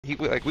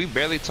we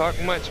barely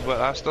talk much, but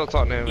I still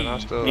talk to him and I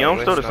still Yeah, I'm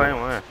let still him the know.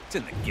 same way. It's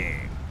in the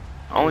game.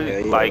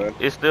 Only like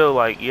it's still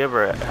like you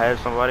ever had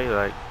somebody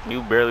like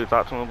you barely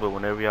talk to them, but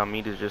whenever y'all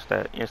meet, it's just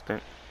that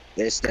instant.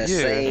 It's the Yeah.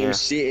 same Yeah.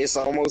 shit. It's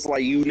almost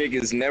like you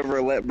niggas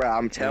never let, bro.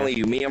 I'm telling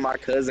you, me and my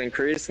cousin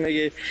Chris,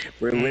 nigga,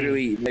 we're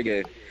literally,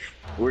 nigga,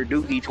 we're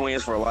Dookie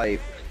twins for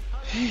life.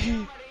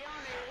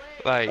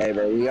 Like, Hey,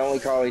 bro, we only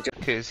call each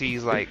other. cause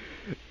he's like,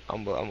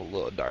 I'm a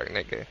little dark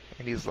nigga,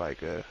 and he's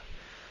like a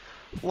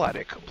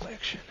lighter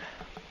complexion.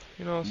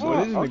 You know what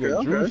I'm saying? Boy, this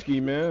nigga Drewski,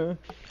 man.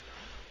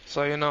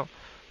 So you know,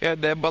 yeah,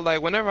 but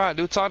like whenever I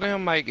do talk to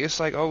him, like it's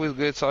like always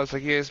good. So it's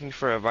like he asks me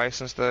for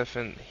advice and stuff,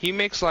 and he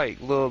makes like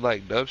little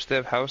like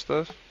dubstep house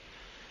stuff,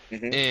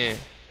 and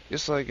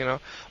it's like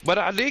But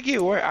I did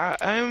get worried. I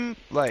am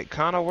like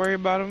kind of worried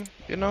about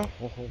him,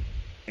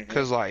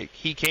 cause like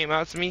he came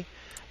out to me,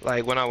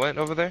 like when I went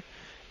over there,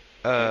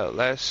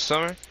 last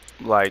summer.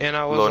 Like And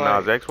I was Lil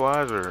like, Nas X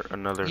wise or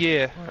another?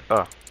 Yeah.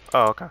 Oh,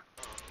 okay.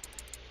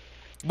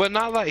 But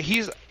not like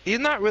he's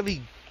not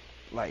really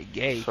like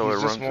gay. So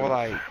He's just more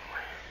like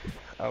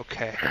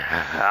okay.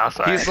 I'm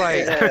sorry. He's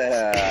like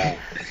That's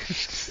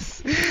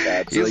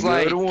he's a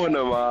like good one,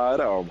 Ahmad.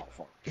 Oh, my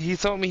fuck. he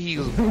told me he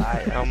was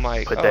bi. I'm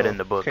like, Put that in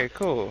the book. Okay,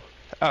 cool.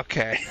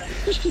 Okay.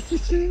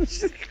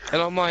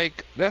 And I'm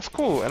like, that's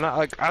cool. And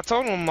I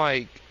told him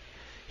like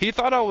he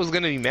thought I was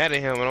gonna be mad at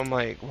him, and I'm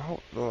like,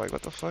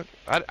 what the fuck?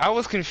 I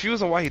was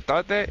confused on why he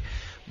thought that,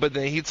 but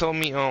then he told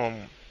me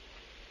some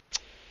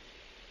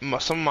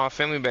of my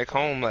family back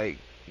home, like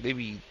they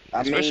be,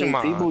 especially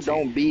my people auntie.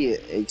 don't be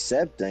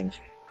accepting.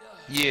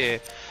 Yeah,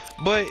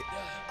 but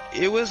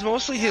it was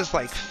mostly his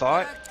like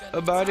thought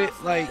about it,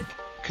 like,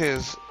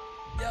 cause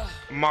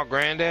my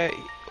granddad,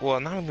 well,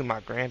 not only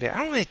my granddad, I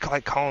don't really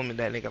like calling him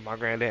that nigga my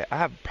granddad. I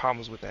have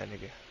problems with that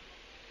nigga.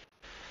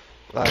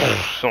 Like,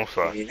 I'm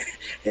sorry.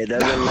 It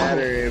doesn't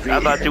matter if I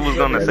thought you was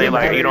gonna say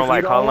like you don't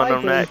like calling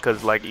them that him.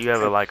 because like you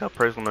have a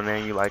personal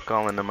name you like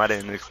calling them. I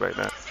didn't expect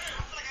that.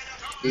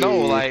 no,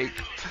 like,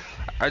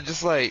 I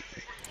just like,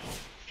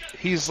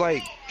 he's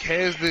like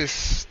has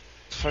this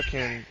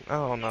fucking, I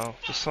don't know,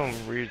 just some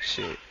weird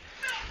shit.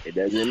 It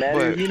doesn't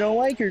matter if you don't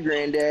like your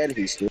granddad.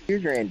 He's still your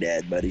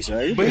granddad, buddy.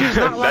 Sorry. But he's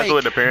not like, That's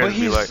what the parents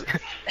be like.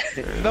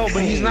 No,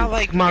 but he's not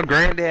like my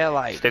granddad.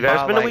 Like, Still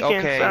gotta spend the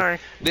weekend. Okay, Sorry.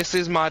 this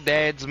is my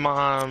dad's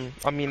mom.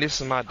 I mean, this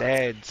is my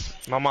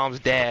mom's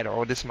dad,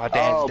 or this is my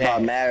dad's dad.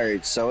 By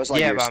marriage, so it's like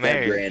your by step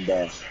marriage.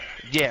 granddad.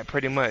 Yeah,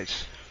 pretty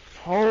much.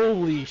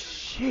 Holy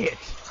shit.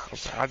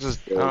 I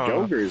just, Yo,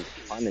 Joker's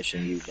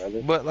punishing you,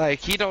 brother. But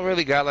like, he don't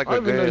really got like I a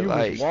didn't know good you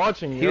was like.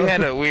 watching, He yo.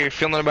 had a weird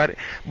feeling about it,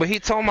 but he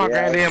told my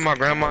granddad and my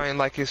grandma and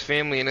like his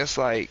family, and it's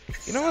like,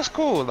 it's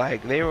cool.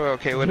 Like they were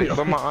okay with it.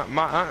 But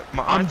my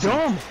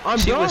auntie,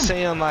 she was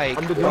saying like,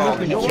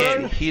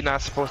 oh, he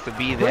not supposed to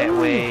be that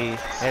way.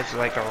 That's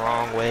like a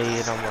wrong way,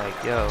 and I'm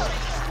like, yo.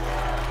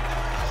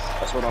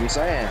 That's what I'm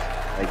saying.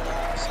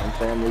 Like some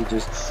family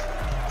just.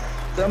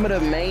 Some of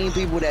the main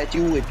people that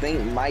you would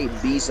think might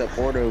be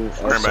supportive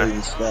of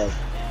certain stuff,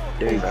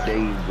 they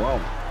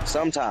won't.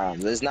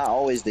 Sometimes it's not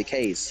always the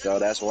case, so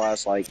that's why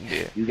it's like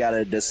you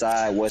gotta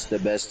decide what's the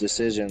best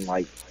decision,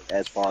 like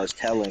as far as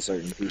telling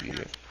certain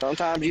people.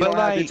 Sometimes you don't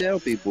have to tell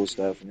people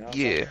stuff.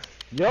 You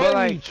know But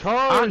like,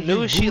 I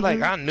knew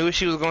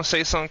she was gonna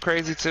say something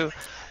crazy too.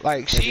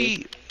 Like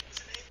she,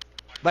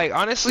 like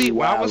honestly,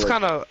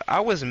 I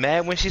was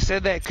mad when she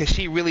said that, cause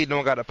she really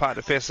don't got a pot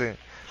to piss in.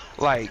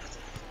 Like,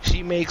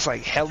 she makes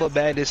like hella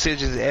bad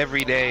decisions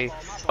every day.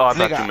 Oh, I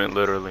thought you meant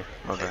literally.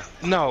 Okay.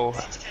 No.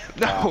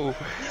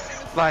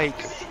 Like,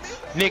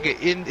 nigga,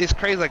 it's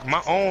crazy. Like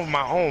my own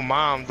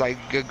mom like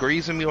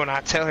agrees with me when I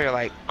tell her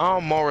like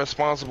I'm more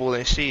responsible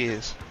than she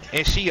is,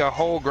 and she a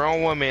whole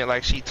grown woman.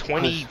 Like she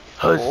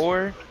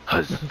 24,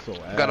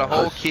 got a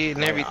whole kid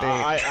and everything.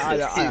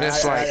 And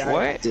it's like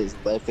what? Just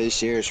left his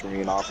share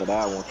screen off of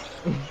that one.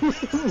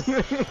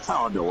 I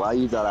don't know why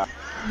you thought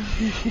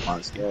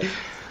I.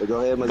 But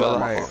go ahead,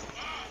 like,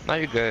 no,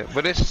 you're good.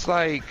 But it's just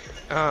like,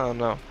 I don't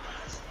know.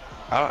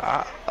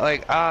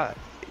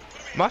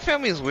 My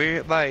family is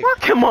weird. Like,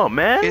 come on,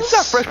 man. You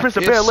got Fresh Prince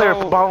of Bel-Air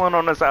balling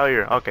on us out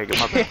here. Okay, get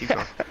my bad. Keep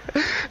going.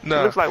 No,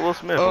 he looks like Will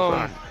Smith.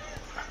 I'm sorry.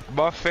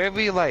 My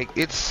family, like,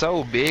 it's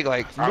so big.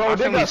 Like, my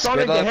family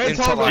split up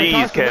into like.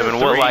 Jeez, Kevin.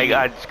 What?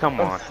 Like,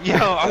 come on. Yo,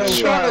 I'm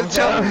trying to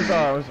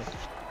tell you.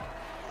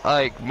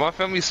 Like, my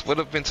family split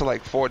up into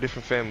like 4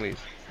 different families.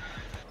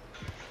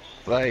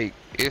 Like,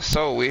 it's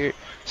so weird.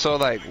 So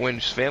like when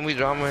family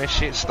drama and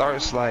shit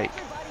starts, like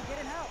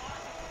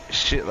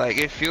shit, like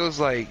it feels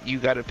like you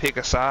gotta pick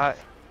a side,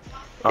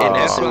 and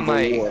that's when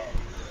like,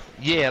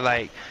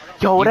 like,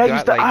 yo, that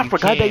used to, I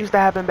forgot that used to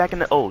happen back in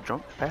the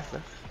drunk past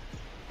that.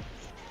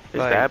 It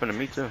used to happen to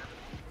me too.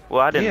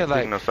 Well, I didn't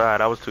pick no side.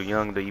 I was too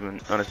young to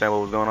even understand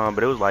what was going on.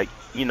 But it was like,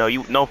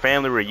 no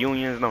family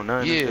reunions, no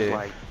nothing. It's just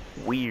like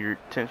weird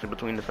tension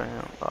between the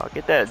fam.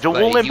 Get that.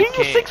 Joel and B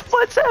was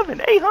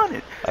 6'7",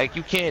 800. Like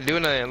you can't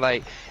do nothing.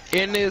 Like.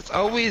 And it was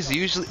always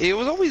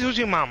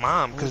usually my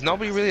mom, because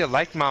nobody really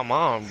liked my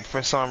mom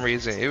for some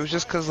reason. It was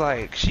just because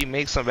like she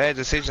makes some bad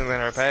decisions in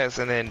her past,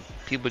 and then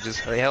people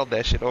just held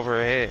that shit over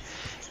her head.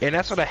 And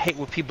that's what I hate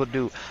when people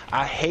do.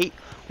 I hate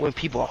when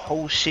people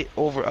hold shit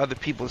over other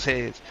people's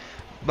heads.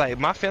 Like,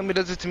 my family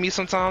does it to me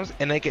sometimes,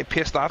 and they get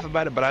pissed off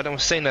about it, but I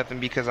don't say nothing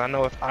because I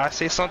know if I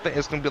say something,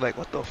 it's gonna be like,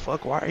 what the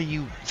fuck, why are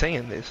you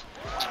saying this?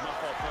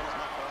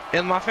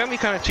 And my family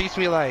kind of treats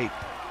me like,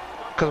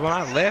 because when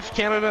I left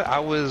Canada, I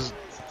was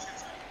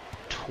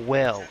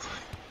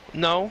 12.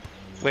 No,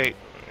 wait.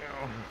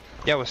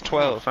 Yeah, I was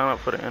 12. Sign up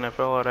for the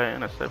NFL or that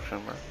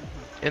interception, bro.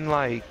 And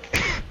like...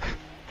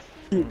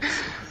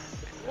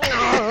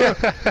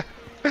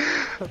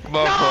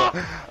 but,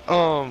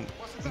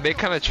 they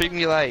kind of treat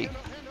me like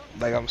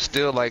I'm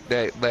still like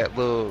that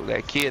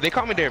kid. They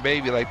call me their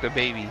baby, like the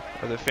baby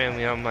of the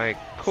family. I'm like,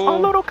 cool. A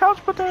little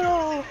couch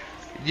potato.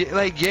 Yeah,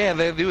 like, yeah,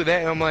 they do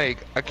that. I'm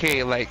like,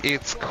 okay, like,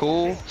 it's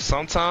cool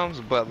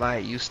sometimes, but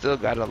like, you still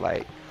gotta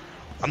like,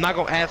 I'm not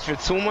gonna ask for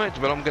too much,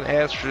 but I'm gonna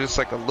ask for just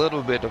like a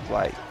little bit of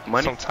like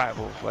money? Some type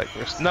of like,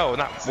 no,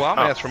 not, well, I'm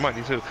gonna ask for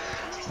money too,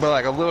 but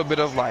like a little bit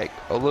of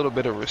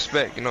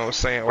respect, you know what I'm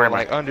saying, or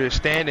like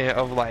understanding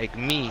of like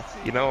me,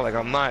 you know, like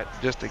I'm not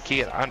just a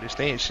kid. I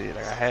understand shit.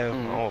 Like I have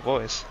my own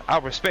voice. I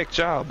respect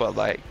y'all, but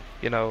like,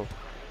 you know,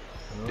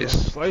 it's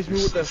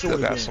still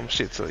got some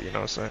shit to it, you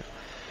know what I'm saying.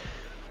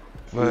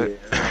 But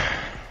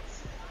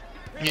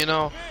you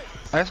know,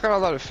 I just got a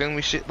lot of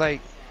family shit, like,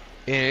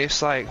 and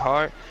it's like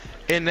hard.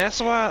 And that's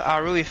why I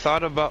really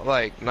thought about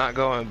like not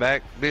going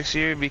back this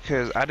year,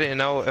 because I didn't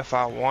know if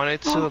I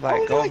wanted to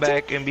like go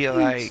back and be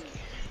like,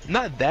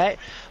 not that,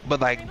 but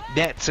like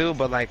that too,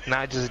 but like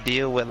not just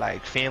deal with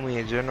like family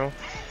in general.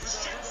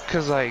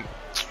 Cause like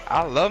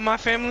I love my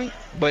family,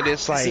 but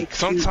it's like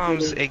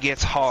sometimes it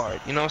gets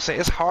hard. You know what I'm saying?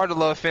 It's hard to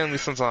love family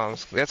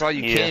sometimes. That's all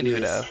you can do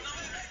though.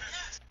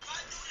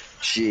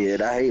 Shit,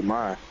 I hate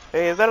mine.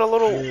 Hey, is that a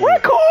little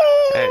raccoon?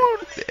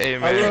 Hey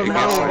man, it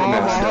gets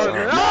like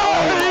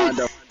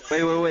that.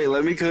 Wait,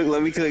 let me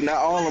cook, not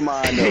all of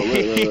mine though,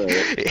 look.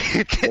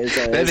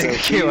 That nigga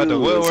came out the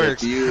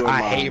woodworks.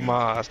 I hate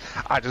mine.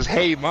 I just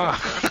hate mine.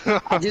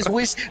 I just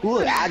wish,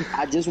 look,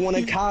 I just want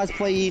to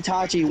cosplay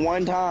Itachi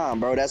one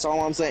time, bro, that's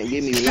all I'm saying.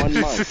 Give me 1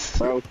 month,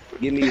 bro.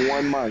 Give me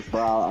 1 month,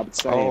 bro, I'm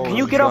saying. Can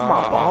you get off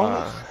my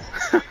balls?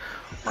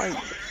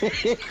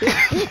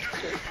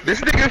 This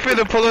nigga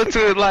finna pull up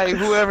to like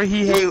whoever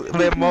he hate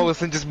the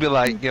most and just be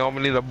like, yo, I'm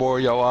gonna need to bore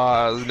your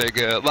eyes,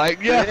 nigga.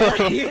 Like, yo.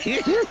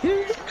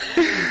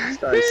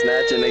 Start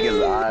snatching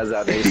niggas' eyes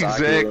out their sockets.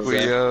 Exactly,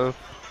 yo.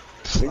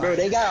 Bro,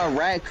 they got a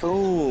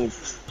raccoon.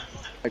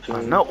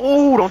 No,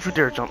 ooh, don't you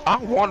dare jump. I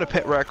want a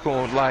pet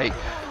raccoon. Like,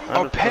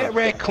 a pet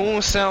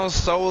raccoon sounds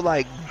so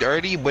like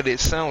dirty, but it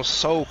sounds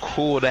so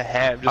cool to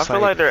have. Just I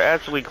feel like they're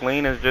actually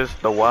clean as just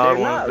the wild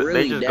ones. Really,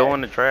 they just go in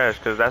the trash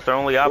because that's their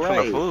only option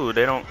of food.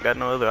 They don't got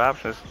no other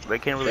options. They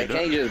can't really do it.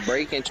 They can't just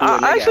break into a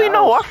actually,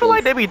 no, I feel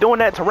like they be doing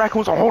that to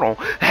raccoons. Oh, hold on.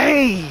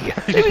 Hey!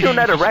 They be doing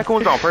that to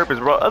raccoons on purpose,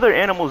 bro. Other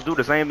animals do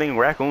the same thing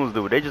raccoons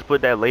do. They just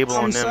put that label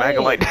on them,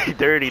 acting like they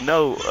dirty.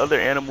 No, other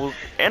animals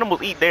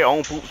eat their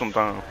own poop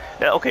sometimes.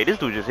 Okay, this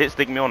dude just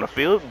stick me on the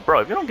field. Bro,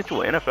 if you don't get you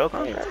an NFL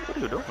contract, what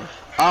are you doing?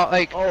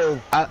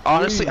 I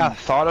honestly, I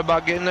thought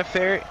about getting a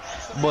ferret,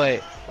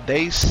 but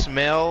they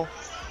smell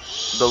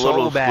the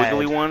little bad.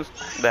 squiggly ones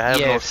that have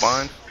no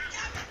spines.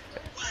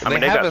 I mean,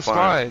 they got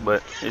spines,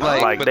 but it's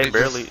like they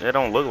barely. They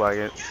don't look like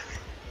it.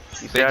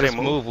 You see they how just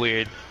they move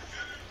weird.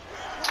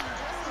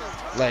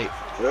 Like,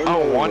 I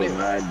don't want it.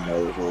 I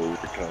know what we're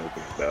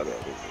talking about.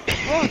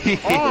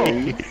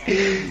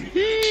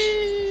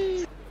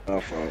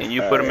 And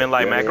you put them in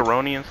like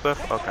macaroni and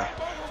stuff. Okay.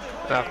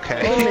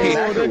 Okay.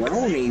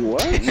 Macaroni,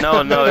 what?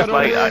 No, it's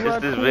like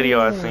just this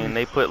video I seen.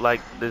 They put like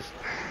this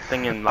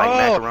thing in like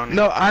macaroni.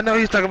 No, I know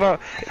he's talking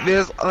about.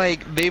 There's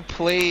like they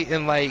play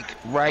in like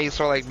rice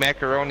or like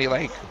macaroni,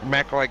 like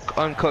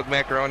uncooked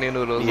macaroni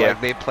noodles. Yeah.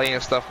 Like they play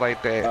and stuff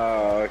like that.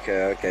 Oh,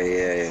 okay,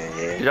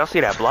 yeah. Did y'all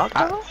see that block?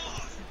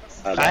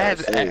 I had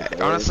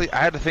to, honestly, I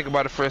had to think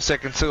about it for a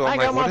second too. I'm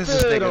like, what is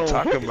this nigga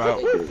talking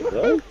about?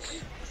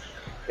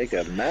 They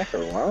got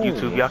macaroni.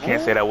 YouTube, y'all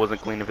can't say that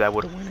wasn't clean if that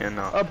would have went in.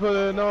 I put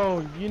it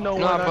on, you know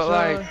what? But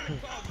like,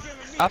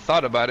 I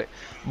thought about it,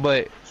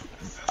 but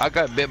I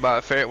got bit by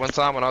a ferret one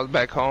time when I was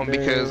back home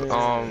because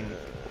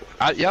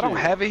y'all don't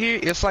have it here.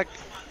 It's like,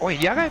 wait,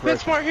 y'all got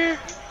PetSmart here?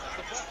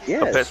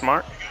 Yeah.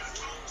 PetSmart?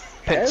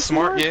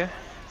 PetSmart, yeah.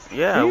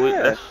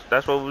 Yeah,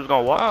 that's what we was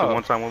gonna walk to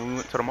one time when we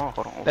went to the mall.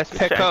 Hold on. That's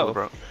Petco,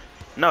 bro.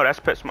 No, that's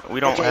PetSmart. We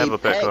don't have a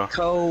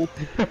Petco.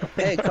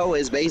 Petco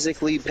is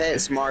basically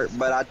PetSmart,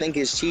 but I think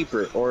it's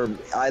cheaper, or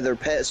either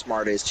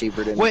PetSmart is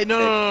cheaper than. Wait,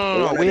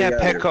 no. We have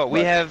Petco.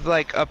 We have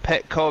like a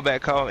Petco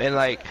back home, and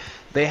like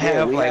they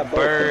have like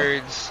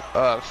birds,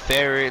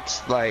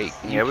 ferrets, like.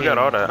 Yeah, we got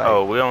all that.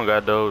 Like, we don't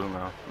got those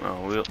now.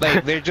 No,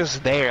 like they're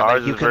just there.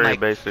 Ours like you is can very like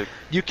basic.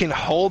 You can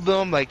hold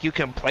them, like you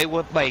can play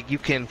with,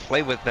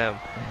 them.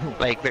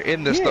 Like they're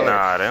in the store.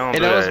 Nah, they don't.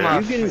 And that was my.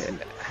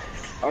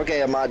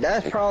 Okay,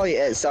 that's probably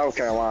at South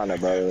Carolina,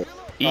 bro.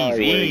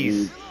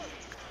 Ease.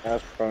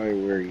 That's probably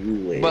where you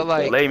live. But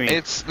like,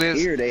 it's this.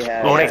 Here they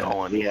have.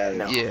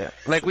 Yeah,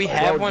 like we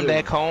have one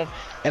back home,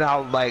 and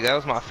that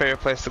was my favorite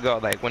place to go.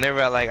 Like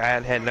whenever I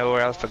had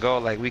nowhere else to go,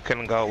 like we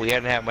couldn't go. We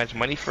hadn't had much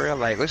money for it.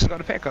 Like let's just go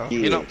to Petco.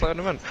 You know, play on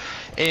the money.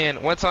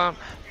 And one time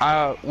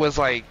I was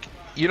like,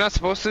 you're not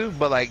supposed to,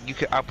 but like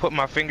I put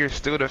my fingers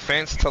through the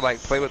fence to like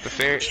play with the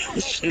ferret,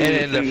 and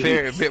then the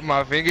ferret bit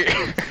my finger.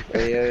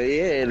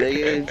 Yeah,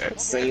 they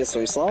singing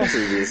some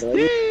sausages.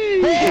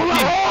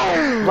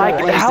 Like,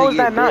 how is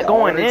that not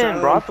going in,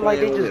 bro? I feel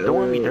like they just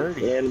doing me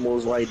dirty.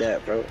 Animals like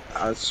that, bro.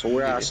 I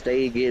swear I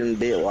stay getting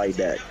bit like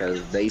that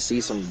because they see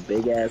some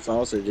big ass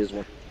sausages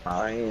with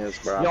my hands,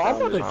 bro. Yo, I'm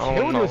about to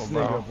kill this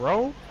nigga,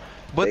 bro.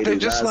 But they're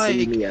just like.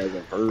 See me as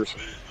a person.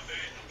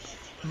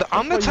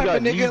 I'm the type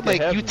of nigga,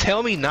 like, you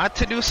tell me not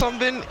to do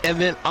something, and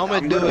then I'm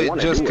gonna do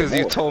it just because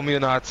you told me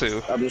not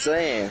to. I'm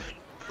saying.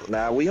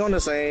 Nah, we on the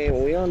same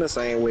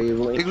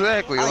wavelength.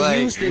 Exactly. I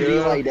used to be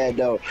like that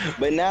though,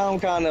 but now I'm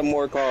kind of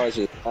more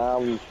cautious.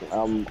 I'm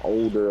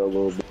older a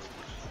little bit.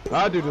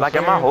 I do like,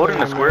 am I holding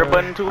the square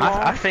button too long?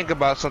 I think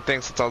about some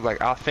things since I was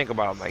like, I'll think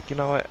about, like, you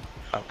know what?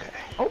 Okay.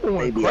 I'm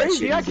going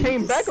crazy. I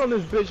came back on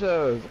this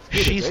bitch.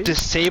 She's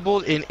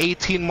disabled and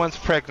 18 months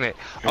pregnant.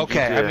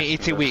 Okay, I mean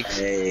 18 weeks.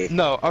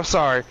 No, I'm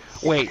sorry.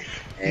 Wait.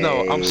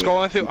 No, I'm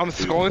scrolling through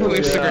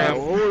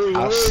Instagram.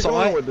 I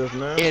saw it,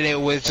 and it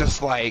was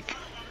just like.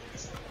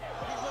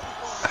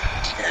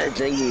 I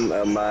think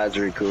Ahmad's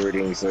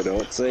recording, so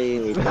don't say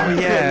anything.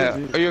 Yeah,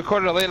 are you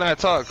recording a late night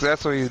talk?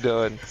 That's what he's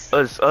doing.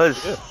 Us,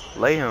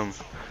 lay him.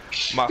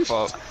 My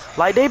fault.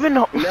 Like they've been.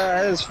 Nah,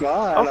 it's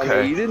fine. Okay.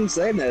 I mean, you didn't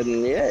say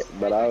nothing yet,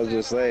 but I was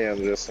just saying,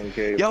 just in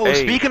case. Yo,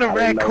 speaking of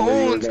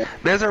raccoons,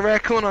 there's a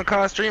raccoon on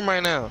Call Stream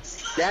right now.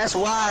 That's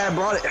why I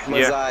brought it,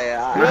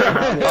 Messiah.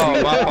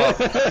 Oh, my fault.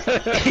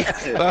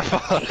 My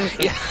fault.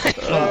 Yeah.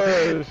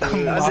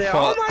 I said,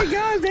 oh my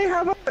God, they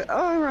have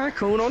a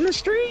raccoon on the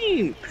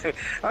stream.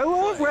 I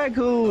love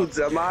raccoons.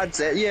 Ahmad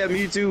said, yeah,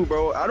 me too,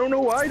 bro. I don't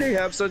know why they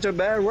have such a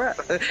bad rap.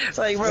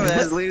 Like, bro,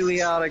 that's literally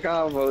how the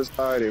convo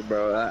started,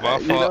 bro. My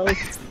fault.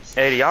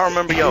 Hey, do y'all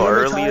remember y'all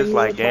earliest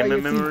like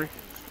gaming memory?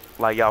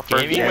 Like y'all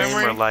first game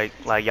or like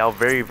y'all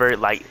very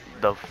like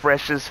the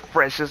freshest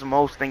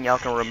most thing y'all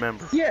can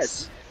remember?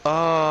 Yes.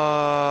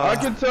 I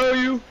can tell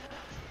you.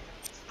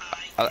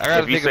 I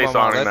gotta think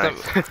about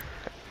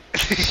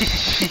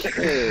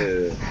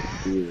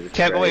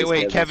Kevin,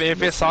 wait, Kevin.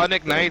 If it's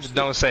Sonic Knights,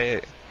 don't say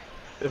it.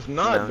 If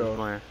not,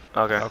 though.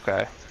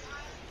 Okay.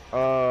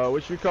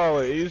 What you call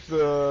it? It used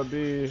to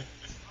be.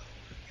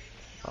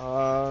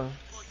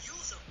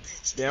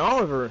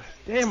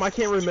 Damn, I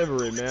can't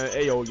remember it, man.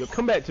 Hey, yo,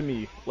 come back to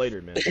me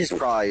later, man. It's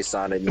probably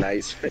Sonic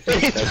Knights.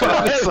 It's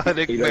probably Sonic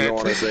Knights. He doesn't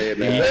want to say it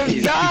now.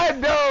 It's not,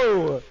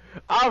 though.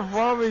 I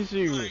promise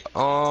you.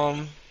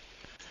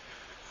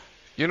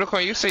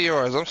 Unicorn, you say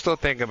yours. I'm still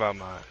thinking about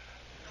mine.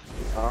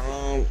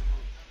 I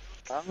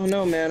don't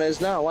know, man. It's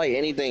not like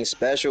anything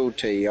special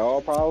to y'all,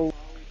 probably.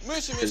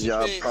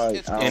 Y'all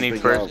probably any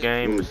first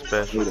game was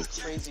special.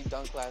 Crazy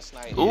dunk last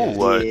night. Ooh,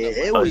 what? Yeah,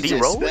 it was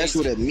just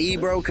special to me,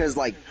 bro. Cause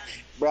like,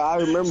 bro, I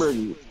remember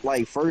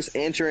like first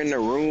entering the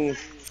room.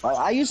 Like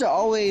I used to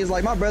always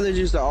my brothers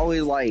used to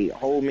always like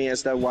hold me and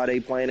stuff while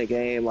they playing a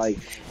game. Like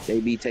they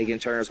be taking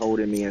turns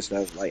holding me and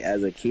stuff. Like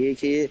as a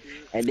kid.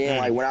 And then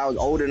like when I was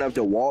old enough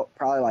to walk,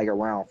 probably like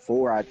around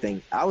 4, I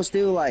think I was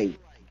still like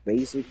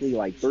basically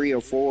like 3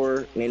 or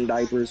 4 in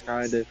diapers,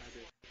 kind of.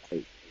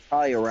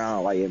 Probably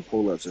around like in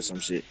pull-ups or some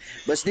shit,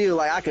 but still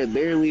like I could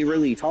barely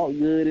really talk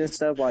good and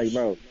stuff. Like,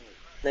 bro,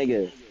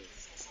 nigga,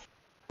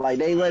 like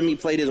they let me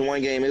play this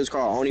one game. It was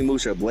called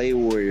Onimusha Blade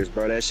Warriors,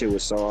 bro. That shit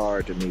was so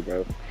hard to me,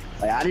 bro.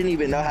 Like I didn't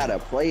even know how to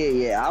play it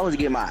yet. I was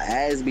getting my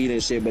ass beat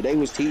and shit, but they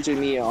was teaching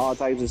me and all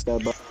types of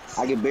stuff, bro.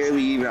 I could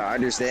barely even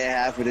understand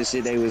half of the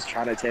shit they was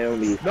trying to tell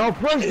me. No,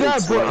 press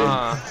that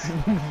button.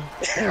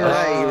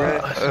 Right,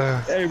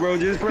 bro. Hey, bro,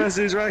 just press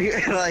this right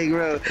here. Like,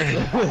 bro.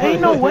 Ain't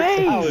no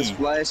way. I was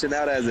flashing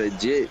out as a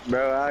jit,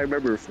 bro. I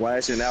remember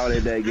flashing out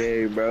in that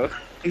game, bro.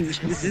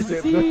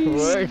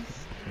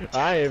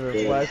 I ain't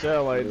even flash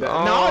out like that.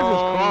 No, I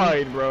just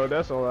cried, bro.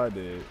 That's all I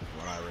did.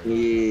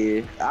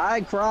 Yeah,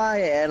 I cry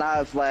and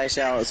I flash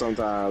out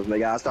sometimes.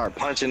 Like I start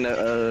punching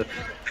the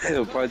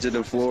punching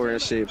the floor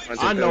and shit.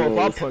 I know if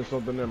I punch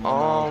something in my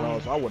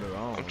mom's house, I would have.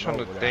 I'm trying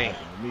to think.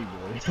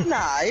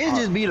 Nah, it'd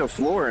just be the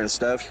floor and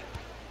stuff.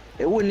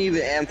 It wouldn't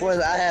even. And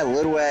plus, I had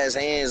little ass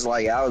hands.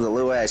 Like I was a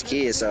little ass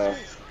kid, so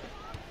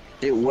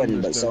it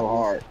wasn't but so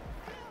hard.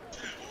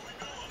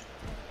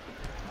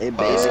 It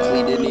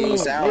basically didn't even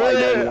sound like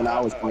that when I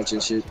was punching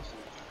shit.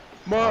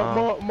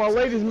 My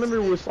latest memory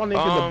was Sonic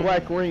and the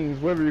Black Rings,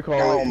 whatever you call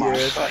it. Oh my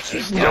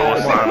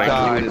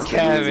God,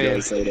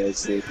 Kevin.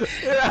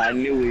 I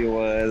knew he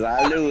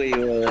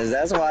was.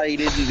 That's why he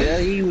didn't do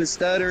that. He was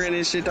stuttering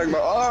and shit, talking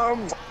about,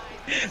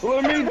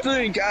 let me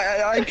think.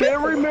 I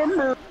can't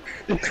remember.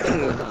 This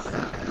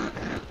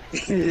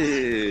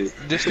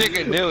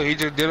nigga knew. He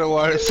just didn't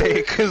want to say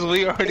it because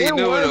we already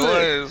knew what it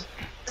was.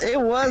 It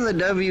was a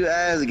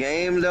W-ass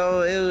game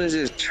though. It was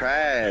just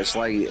trash.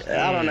 Like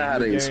I don't know how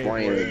to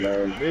explain it,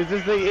 bro.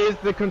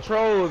 It's the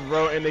controls,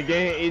 bro. And the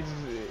game,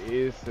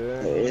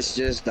 It's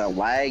just the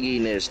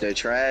lagginess, the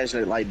trash.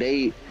 Like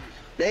they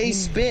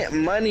spent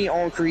money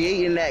on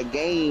creating that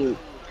game,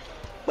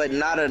 but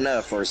not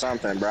enough or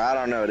something, bro. I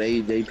don't know.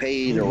 They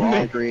paid the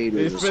wrong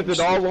creators. They spent it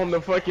all on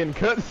the fucking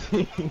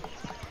cutscenes.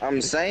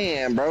 I'm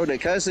saying, bro, the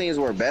cutscenes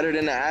were better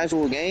than the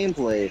actual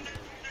gameplay.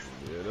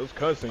 Yeah, those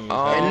cutscenes.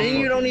 And then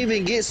you don't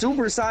even get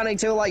Supersonic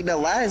till like the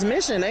last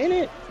mission, ain't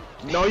it?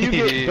 No, you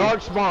get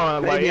Dark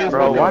Spawn. Like,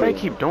 bro, why they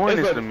keep doing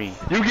this to me?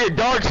 You get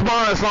Dark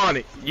Spawn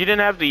Sonic. You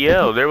didn't have to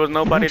yell. There was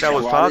nobody that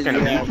was talking.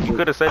 You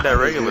could have said that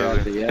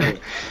regularly.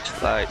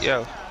 Like,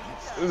 yo.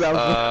 Hold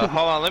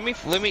on, let me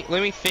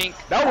think.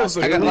 That was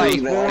I got like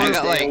 2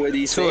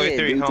 or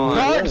 3.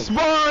 Dark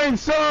Spawn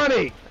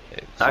Sonic.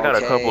 I got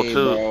a couple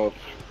too.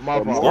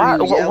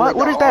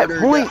 What is that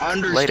point?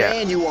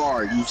 Understand you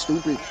are, you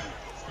stupid.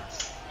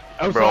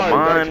 I'm bro, sorry,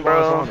 mine,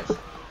 bro.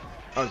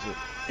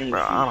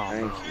 Bro, I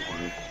don't know.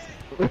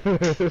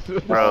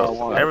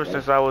 Bro, ever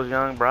since I was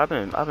young, bro,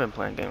 I've been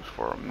playing games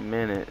for a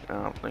minute.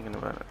 I'm thinking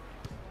about it.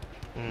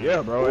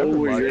 Yeah, bro.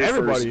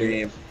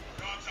 Everybody.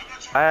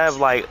 I have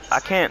like, I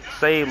can't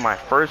say my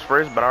first,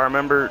 but I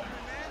remember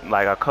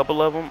like a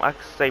couple of them. I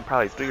could say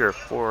probably 3 or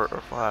 4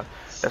 or 5.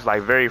 That's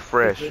like very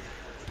fresh.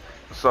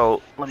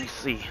 So let me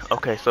see.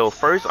 Okay, so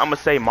first I'm gonna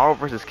say Marvel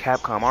vs.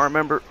 Capcom. I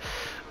remember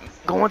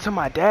going to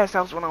my dad's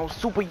house when I was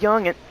super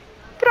young and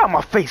get out of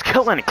my face,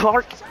 Lenny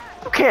Clark.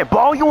 You can't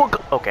ball.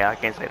 Okay, I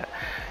can't say that.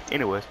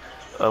 Anyways,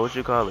 what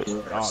you call it?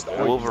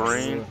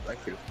 Wolverine.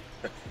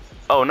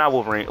 Oh, not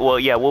Wolverine. Well,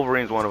 yeah,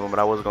 Wolverine's one of them, but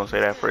I wasn't gonna say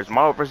that first.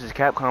 Marvel vs.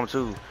 Capcom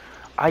 2.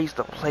 I used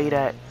to play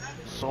that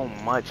so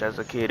much as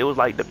a kid. It was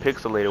like the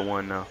pixelated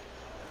one now.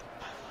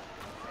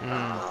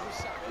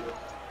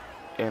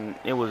 And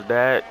it was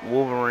that,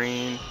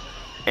 Wolverine,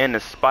 and the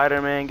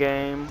Spider-Man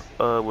game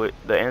with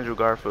the Andrew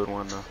Garfield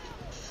one though.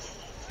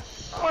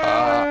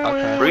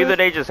 Okay. Or either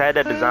they just had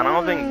that design. I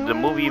don't think the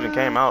movie even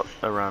came out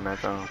around that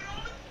time.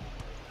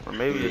 Or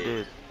maybe it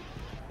did.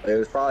 It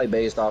was probably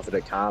based off of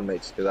the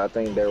comics, because I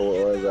think there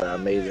was an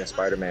Amazing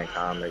Spider-Man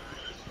comic.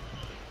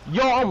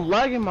 Yo, I'm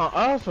lagging my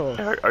asshole.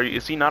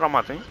 Is he not on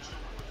my team?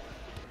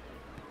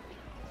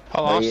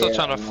 Hold on, I'm still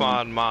trying to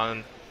find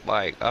mine.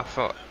 Like, I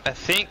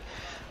think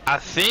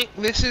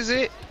this is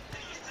it.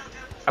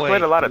 I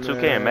played a lot of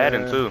 2K and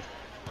Madden too.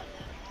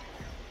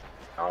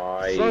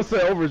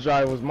 Sunset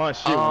Overdrive was my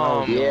shit.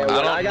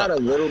 I got a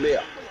little bit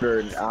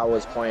older. I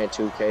was playing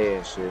 2K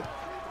and shit.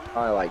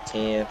 Probably like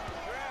 10.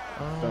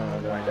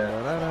 Like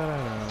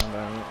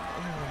that.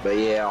 But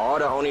yeah, all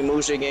the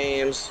Onimusha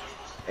games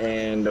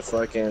and the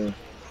fucking,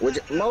 which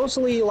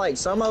mostly like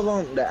some of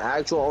them, the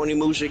actual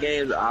Onimusha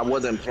games, I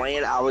wasn't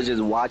playing. I was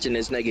just watching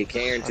this nigga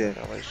Carrington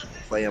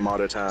play them all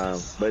the time.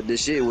 But the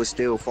shit was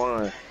still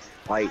fun.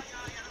 Like,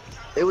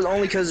 it was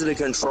only because of the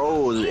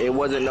controls. It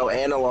wasn't no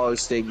analog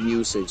stick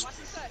usage.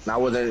 And I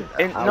wasn't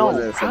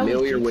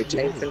familiar with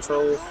tank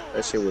controls.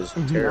 That shit was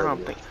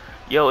terrible.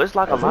 Yo, it's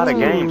like a lot of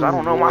games. I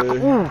don't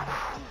know.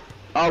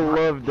 I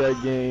love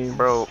that game,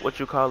 bro. What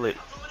you call it?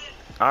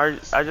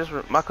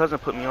 My cousin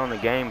put me on the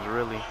games,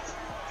 really.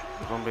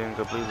 If I'm being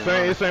completely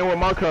honest. Same with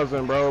my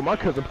cousin, bro. My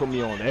cousin put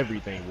me on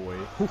everything, boy.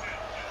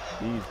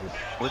 Jesus.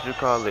 What you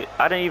call it?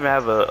 I didn't even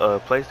have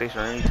a PlayStation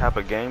or any type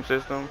of game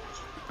system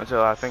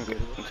until I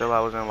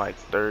was in like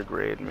 3rd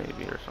grade,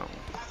 maybe, or something,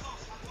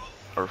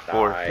 or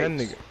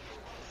 4th.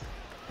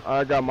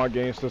 I got my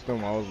game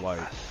system. I was like,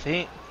 I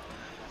think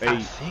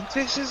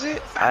this is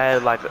it. I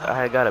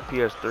had got a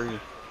PS3.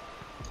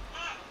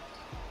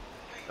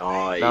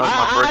 I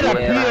had a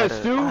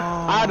PS2.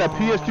 I had a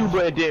PS2,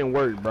 but it didn't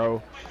work,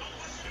 bro.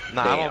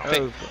 Nah, I don't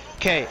think.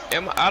 Okay,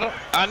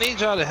 I need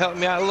y'all to help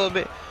me out a little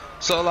bit.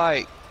 So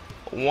like,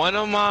 one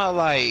of my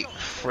like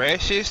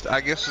freshest,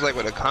 I guess, was like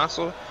with a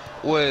console,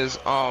 was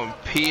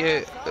not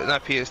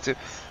PS2,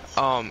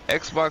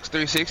 Xbox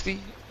 360,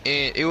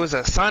 and it was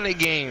a Sonic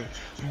game,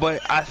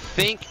 but I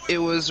think it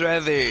was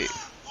rather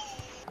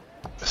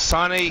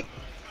Sonic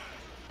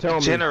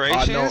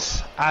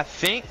Generations, I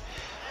think,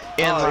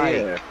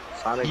 and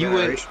Sonic you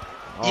Generation.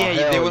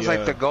 there was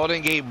like the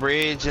Golden Gate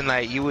Bridge, and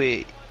like you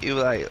would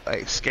like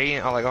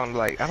skating on I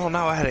don't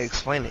know how to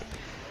explain it,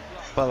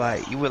 but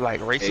like you would like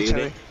race each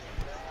other.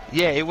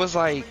 Yeah, it was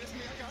like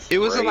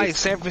in like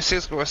San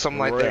Francisco or something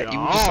like that. You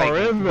would just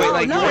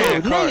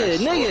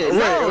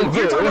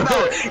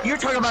you're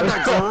talking about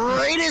the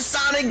greatest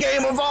Sonic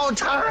game of all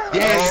time.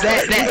 Yes,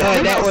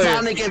 that was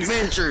Sonic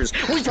Adventures.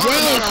 We talking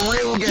about a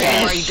real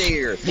game right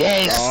there.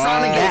 Yes,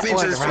 Sonic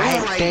Adventures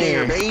right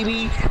there,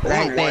 baby.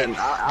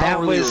 I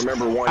don't really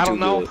remember one. I don't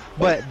know,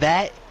 but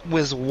that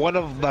was one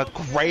of the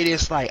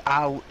greatest. Like,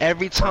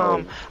 every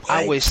time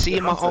I would see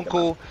my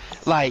uncle,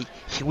 like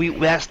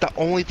that's the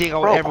only thing I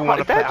would ever want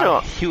to play.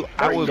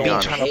 I would be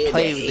trying to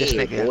play with this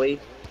nigga. Boy.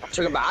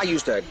 I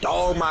used to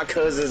dog my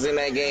cousins in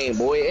that game,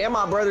 boy, and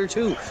my brother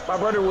too. My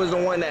brother was the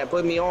one that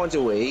put me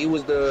onto it. He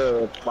was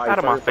the out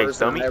of my face,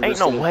 dummy. Ain't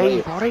no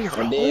way, bro.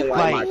 And then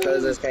my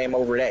cousins came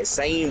over that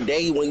same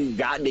day when you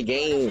got the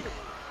game.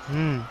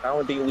 I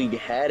don't think we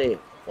had it.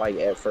 like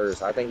at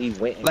first. I think he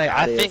went and like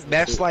I think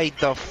that's like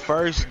the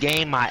first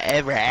game I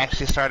ever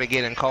actually started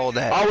getting cold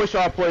at. I wish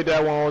I played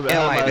that one. And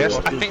like I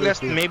think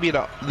that's maybe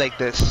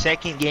the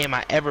second game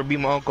I ever beat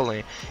my uncle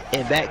in.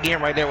 And that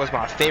game right there was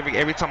my favorite.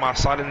 Every time I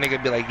saw the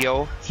nigga be like,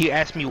 yo, he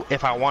asked me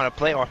if I want to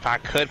play or if I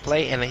could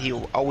play, and then he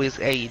would always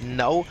say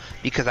no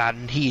because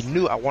he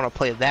knew I want to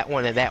play that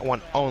one and that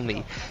one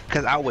only.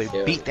 Cause I would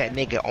beat that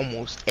nigga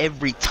almost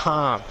every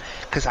time.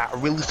 Cause I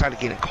really started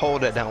getting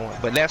cold at that one.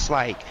 But that's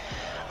like,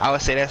 I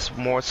would say that's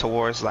more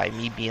towards like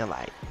me being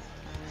like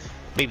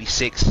maybe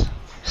 6,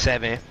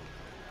 7.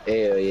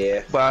 Hell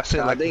yeah. But I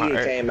said I think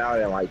it came out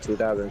in like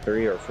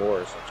 2003 or 4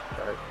 or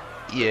something. Right?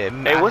 Yeah.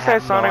 Hey, what's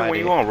that Sonic when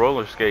you on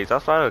roller skates? I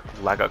saw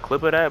like a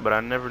clip of that, but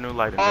I never knew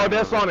like. Oh,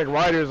 that's Sonic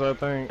Riders, I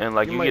think. And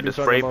like you get the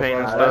spray paint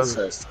and stuff.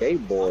 That's a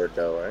skateboard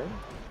though, right?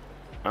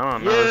 I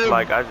don't know. Yeah. It's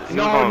like he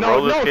was on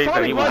roller skates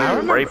and he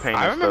was spray paint.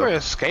 I remember a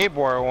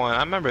skateboard one. I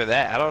remember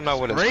that. I don't know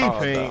what it's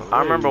called.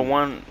 I remember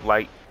one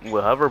like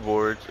with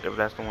hoverboards. If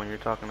that's the one you're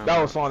talking about.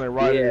 That was Sonic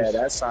Riders.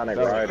 Yeah, that's Sonic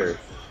Riders.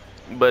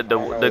 But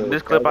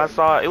this clip I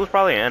saw, it was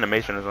probably an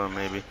animation or something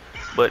maybe.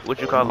 But what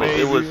you call it?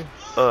 It was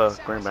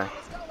Greenback.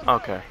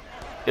 Okay.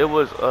 It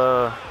was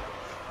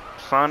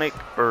Sonic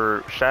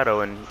or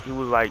Shadow, and he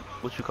was like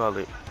what you call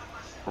it,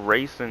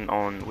 racing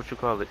on what you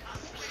call it,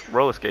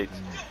 roller skates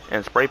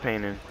and spray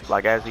painting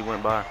like as he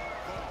went by.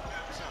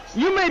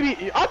 You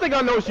maybe I think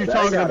I know what you're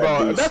talking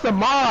about. That's a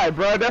mod,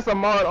 bro. That's a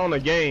mod on the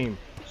game.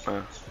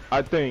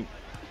 I think.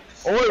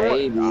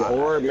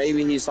 Or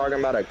maybe he's talking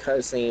about a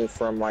cutscene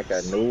from like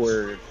a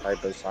newer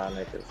type of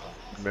Sonic or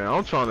something. Man,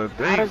 I'm trying to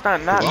think. How does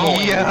that not go?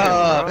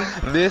 Yeah,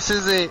 this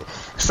is it.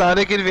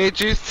 Sonic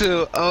Adventures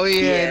 2. Oh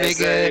yeah,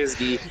 nigga. The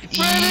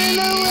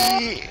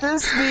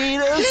speed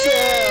of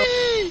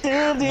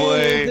sound.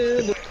 Boy,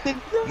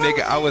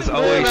 nigga, I was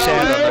always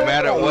Shadow. No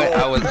matter what,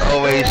 I was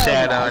always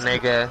Shadow,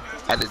 nigga.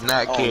 I did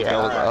not care. I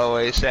was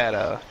always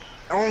Shadow.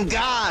 Oh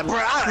God, bro!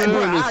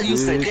 I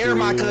used to dare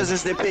my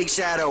cousins to pick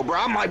Shadow, bro.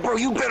 I'm like, bro,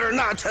 you better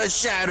not touch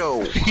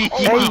Shadow.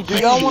 Hey, do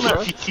y'all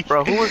wanna,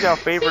 bro? Who was your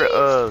favorite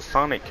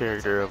Sonic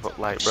character? Of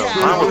like, bro,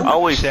 mine was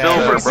always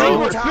Silver,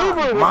 bro.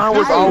 Mine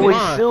was always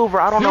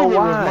Silver. I don't know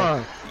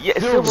why. Yeah,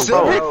 Silver,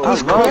 bro. I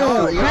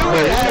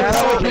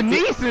love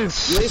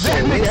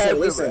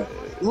Listen.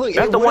 Look,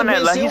 that's the one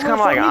that like he's kind of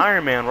like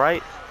Iron Man,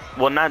 right?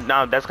 Well, not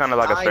that's kind of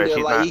like a stretch.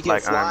 He's not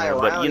like Iron Man,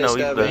 but you know,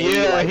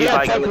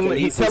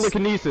 he's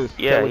telekinesis.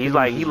 Yeah, he's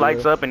like he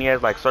lights up and he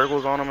has like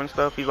circles on him and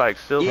stuff. He's like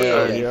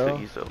Silver. Yeah,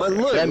 but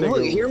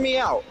look, hear me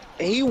out.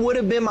 He would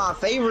have been my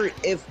favorite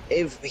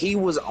if he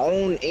was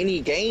on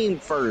any game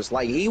first.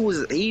 Like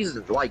he's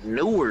like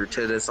newer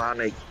to the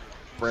Sonic.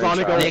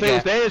 Sonic on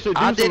stage.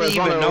 I didn't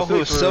even know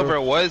who Silver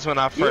was when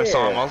I first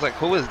saw him. I was like,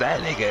 who is that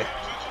nigga?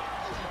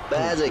 But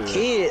as a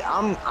kid,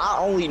 I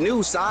only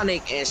knew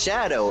Sonic and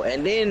Shadow,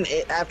 and then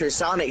after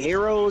Sonic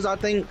Heroes, I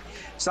think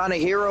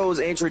Sonic Heroes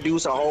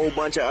introduced a whole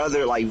bunch of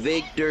other like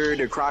Victor,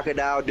 the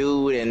crocodile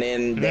dude, and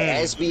then the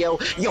SBO.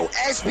 Yo,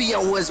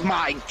 SBO was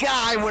my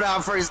guy when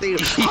I first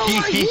did.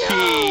 I'm like,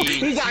 yo,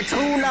 he got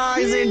 2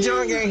 knives and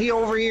junk, and he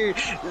over here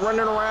running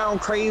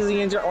around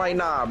crazy and junk. Like,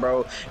 nah,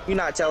 bro, you're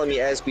not telling me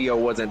SBO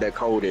wasn't the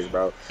coldest,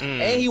 bro.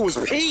 And he was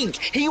pink.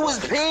 He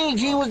was pink.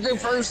 He was the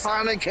first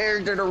Sonic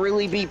character to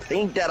really be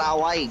pink that I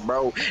like,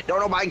 bro.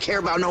 Don't nobody care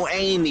about no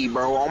Amy,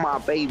 bro. On my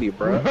baby,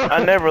 bro.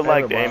 I never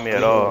liked Amy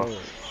at all.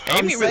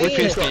 Amy really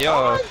pissed me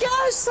off. Oh my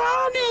God,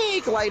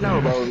 Sonic! Like,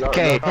 no, bro.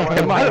 Okay,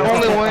 am I the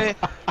only one?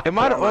 Am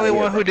I the only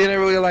one who didn't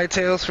really like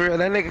Tails for real?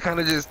 That nigga kind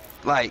of just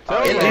like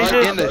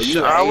in the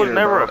show. I was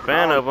never a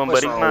fan of him,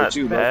 but he's not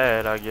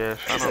bad, I guess.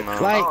 I don't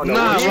know. Like,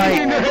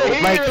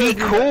 like he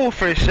cool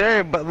for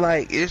sure, but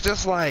like it's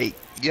just like,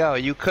 yo,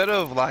 you could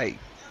have like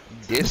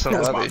did some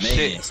other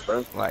shit,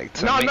 bro. Like,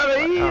 bro,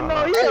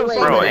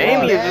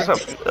 Amy is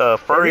just a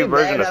furry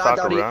version of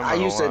Sakura. I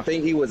used to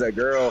think he was a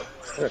girl.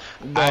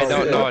 I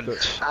don't know.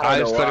 I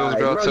just thought it was a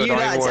girl too. You're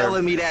not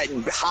telling me that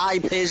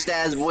high-pitched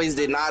ass voice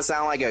did not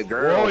sound like a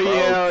girl,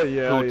 bro.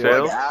 Yeah.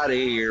 Get out of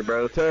here,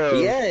 bro.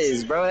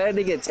 Yes, bro. That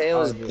nigga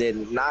Tails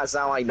did not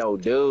sound like no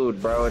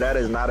dude, bro. That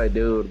is not a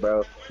dude,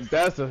 bro.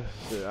 That's a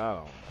shit. I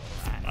don't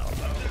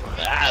know.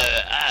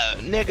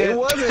 Nigga. It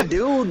was a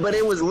dude, but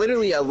it was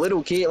literally a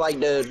little kid. Like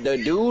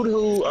the dude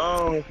who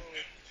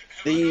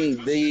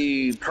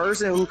the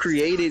person who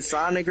created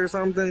Sonic or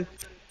something.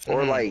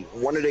 Or like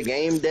one of the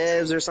game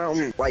devs or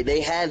something, like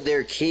they had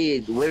their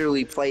kid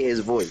literally play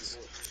his voice.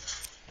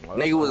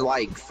 Nigga was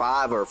like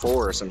 5 or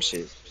 4 or some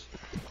shit.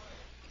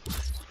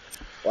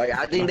 Like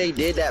I think they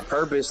did that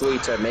purposely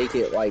to make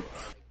it like,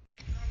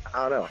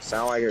 I don't know,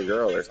 sound like a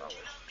girl or something.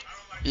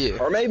 Yeah.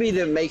 Or maybe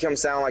to make him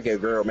sound like a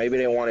girl. Maybe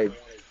they wanted,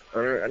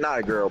 or not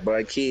a girl, but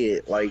a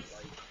kid, like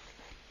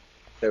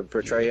to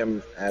portray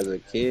him as a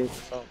kid or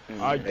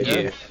something.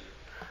 Yeah.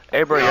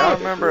 Hey bro, y'all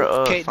remember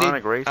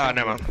Sonic Racing? Oh,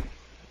 never mind.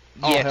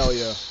 Oh hell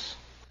yeah!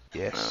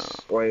 Yes.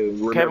 Wait,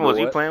 Kevin, was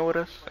he playing with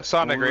us?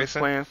 Sonic Racing.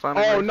 Playing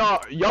Sonic Racing? No,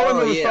 y'all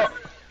remember?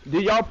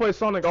 Did y'all play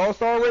Sonic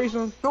All-Star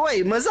Racing?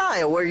 Wait,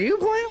 Messiah, were you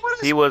playing with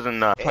us? He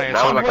wasn't playing.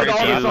 That was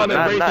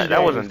like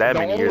that wasn't that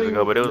many years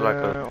ago, but it was like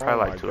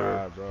probably like 2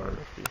 years.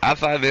 I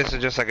thought this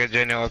was just like a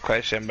genuine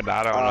question, but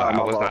I don't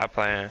know. I was not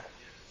playing.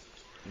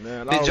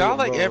 Man, did y'all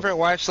like ever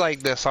watch like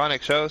the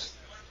Sonic shows?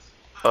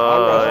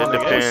 It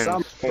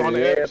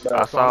depends.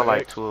 I saw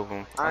like 2 of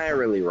them. I ain't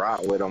really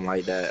rock with them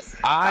like that.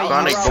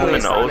 Sonic Boom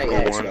in the old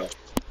school one.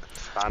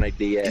 Sonic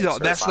DX. You know,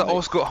 that's the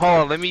old school.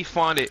 Hold on, let me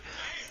find it.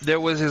 There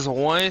was this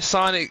one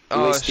Sonic show.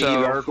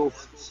 Urkel?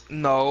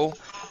 No.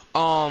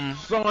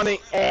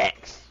 Sonic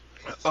X.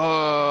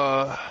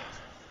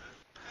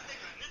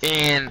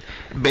 And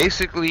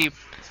basically,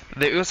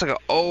 it was like an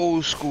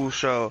old school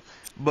show,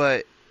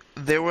 but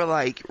they were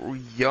like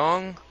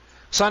young.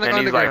 Sonic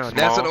Underground. Like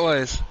that's what it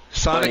was.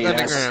 Sonic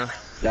Underground.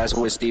 That's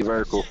with Steve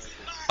Urkel.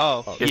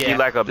 Oh, is he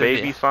like a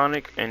baby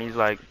Sonic? And he's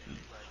like.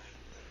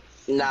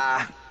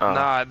 Nah.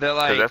 Nah, they're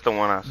like. That's the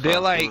one I saw. They're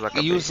like.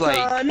 He was like.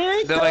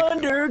 Sonic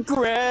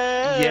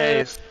Underground.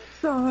 Yes.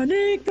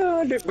 Sonic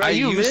Underground. Bro,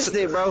 you missed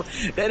it, bro.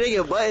 That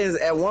nigga Buttons,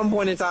 at one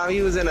point in time,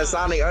 he was in a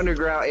Sonic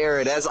Underground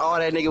era. That's all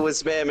that nigga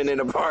was spamming in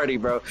the party,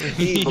 bro.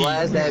 He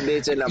blasted that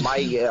bitch in the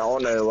mic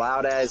on a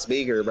loud ass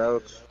speaker,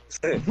 bro.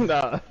 Nah.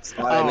 All that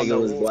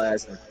nigga was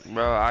blasting.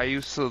 Bro, I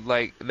used to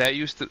like that.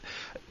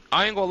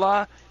 I ain't gonna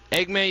lie.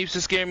 Eggman used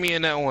to scare me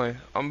in that one.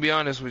 I'm gonna be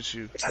honest with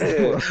you.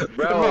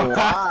 Bro,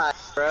 why,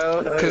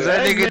 bro? Cause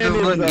that nigga just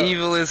looked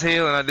evil as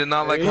hell, and I did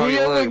not like how he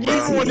looked, bro.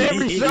 Evil in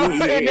every show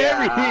and every hit.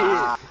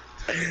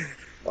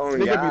 Oh, nigga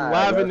be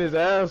laughing his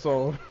ass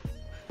off.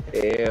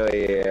 Hell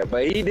yeah,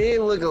 but he did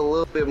look a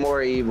little bit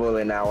more evil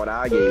in that one.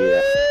 I'll give you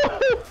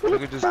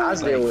that. I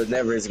still was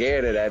never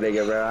scared of that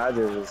nigga, bro. I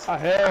just was.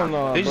 Hell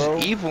no, He's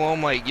just evil.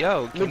 I'm like,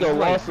 yo, nigga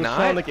lost to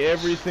Sonic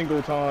every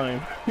single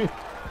time.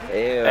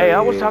 Hey,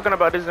 I was talking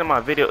about this in my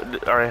video.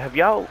 Or have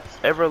y'all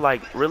ever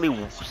like really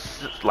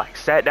like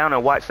sat down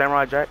and watched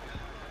Samurai Jack?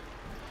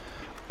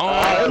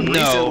 No.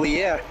 Recently,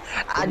 yeah.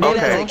 I did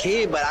as a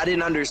kid, but I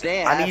didn't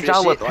understand. I need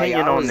y'all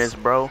opinion on this,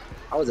 bro.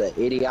 I was an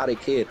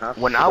idiotic kid, huh?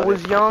 When I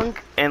was young,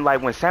 and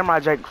like when Samurai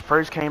Jack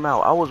first came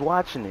out, I was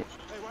watching it.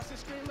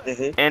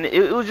 And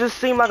it just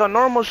seemed like a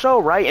normal show,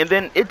 right? And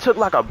then it took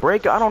like a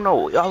break. I don't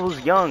know. I was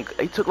young.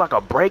 It took like a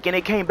break, and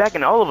it came back,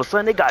 and all of a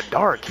sudden it got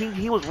dark.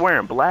 He was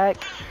wearing black.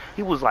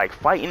 He was like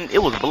fighting.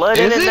 It was blood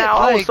in it now.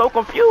 I was so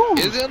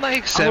confused. Is it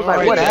like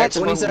Samurai Jack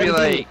supposed to be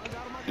like?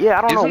 Yeah,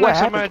 I don't know what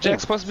happened. Samurai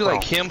Jack's supposed to be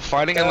like him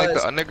fighting in like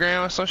the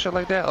underground or some shit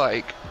like that.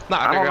 Like,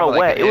 not I don't know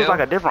what. It was like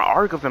a different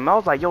arc of him. I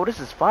was like, yo,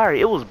 this is fire.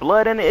 It was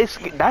blood in it.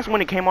 That's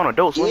when it came on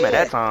Adult Swim at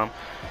that time.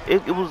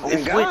 It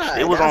switched.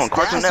 It was on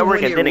Cartoon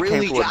Network, and then it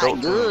came to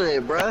Adult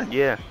Swim. Bro.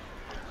 Yeah.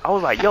 I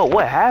was like, yo,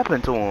 what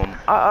happened to him?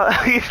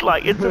 He's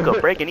like, it took a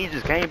break, and he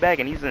just came back,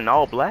 and he's in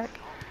all black.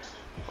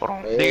 Hold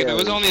on. Nigga, there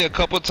was only a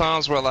couple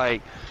times where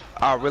like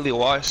I really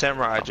watched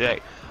Samurai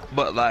Jack,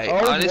 but like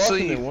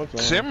honestly,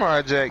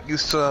 Samurai Jack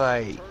used to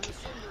like.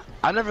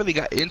 I never really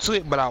got into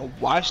it, but I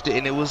watched it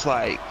and it was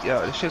like,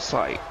 yo, this shit's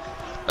like,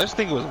 I just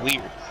think it was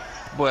weird,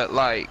 but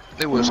like,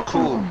 it was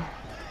cool.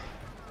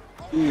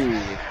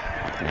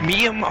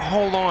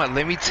 Hold on,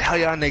 let me tell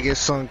y'all niggas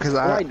something, cause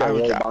I like the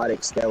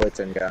robotic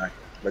skeleton guy.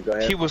 But go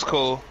ahead. He was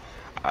cool.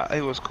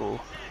 He was cool.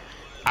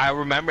 I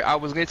remember, I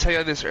was gonna tell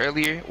you this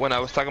earlier when I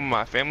was talking to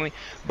my family,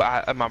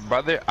 but my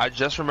brother, I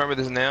just remember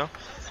this now.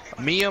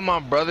 Me and my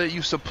brother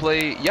used to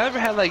play. Y'all ever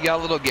had like y'all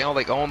little game,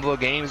 like own little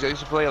games? Y'all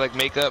used to play like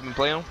make up and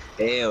play them.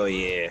 Hell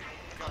yeah.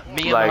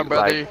 Me and my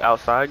brother. Like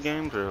outside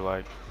games or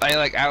like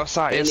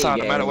outside, inside,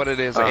 no matter what it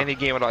is, like any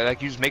game at all.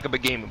 Like you just make up a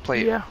game and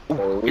play it. Yeah.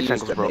 We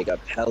used to make up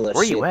hella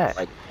Where shit, you at?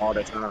 like all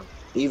the time.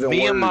 Even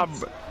me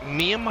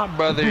and my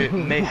brother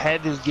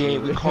had this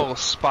game we call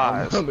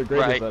Spies,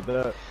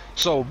 right?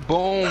 So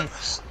boom.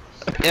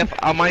 If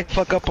I might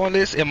fuck up on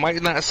this, it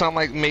might not sound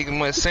like making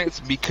much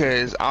sense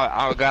because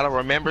I gotta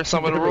remember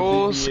some of the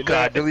rules. Cause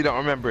I really don't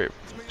remember it.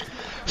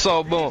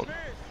 So boom,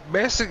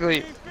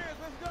 basically,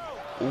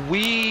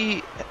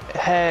 we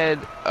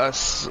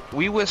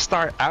would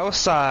start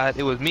outside.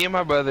 It was me and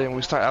my brother, and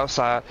we start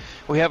outside.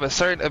 We have a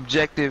certain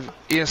objective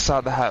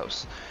inside the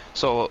house.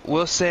 So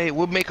we'll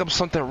make up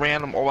something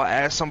random, or I'll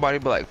ask somebody,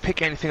 but like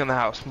pick anything in the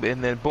house,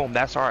 and then boom,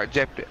 that's our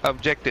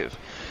objective.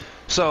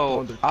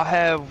 So I'll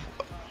have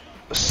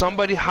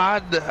somebody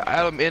hide the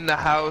item in the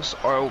house,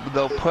 or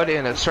they'll put it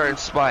in a certain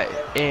spot,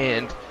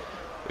 and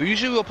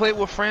usually we'll play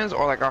with friends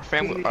or like our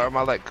family, or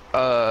my like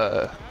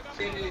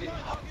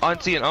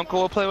auntie and uncle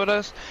will play with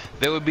us.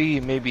 There would be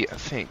maybe I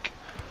think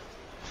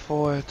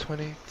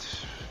 420.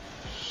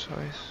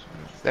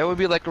 That would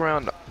be like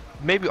around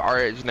maybe our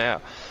age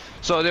now.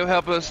 So they'll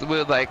help us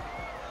with like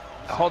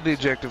hold the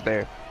objective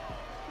there.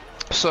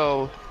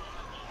 So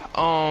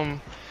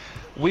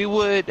we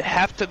would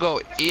have to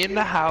go in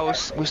the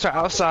house. We start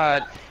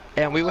outside,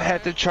 and we would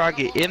have to try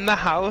to get in the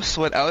house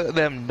without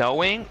them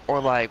knowing, or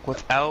like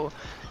without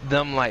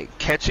them like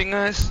catching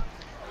us.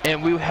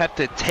 And we would have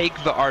to take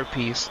the art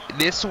piece.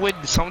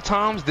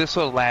 Sometimes this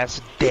would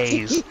last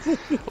days.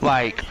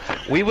 Like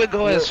we would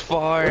go as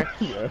far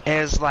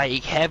as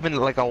like having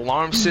like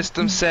alarm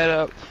system set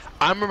up.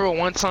 I remember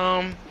one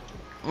time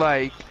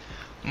like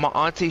my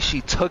auntie,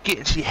 she took it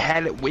and she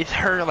had it with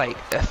her. Like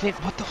I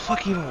think, what the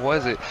fuck even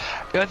was it?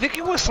 I think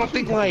it was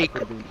something like.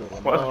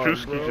 Why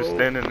is Drewski just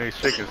standing there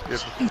shaking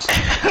Skittles?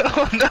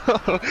 Oh no,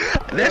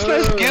 that's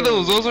not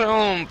Skittles. Those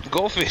are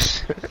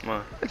goldfish.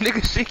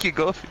 Nigga, shaking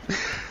goldfish.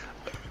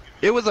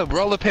 It was a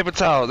roll of paper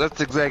towels. That's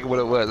exactly what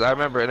it was. I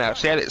remember it now.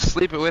 She had it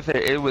sleeping with her.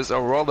 It was a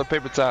roll of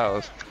paper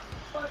towels.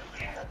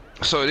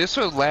 So this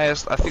would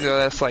last. I think it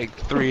lasts like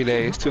 3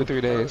 days, 2 or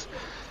 3 days.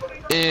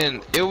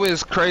 And it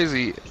was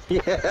crazy.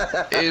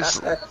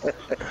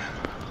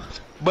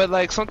 But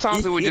like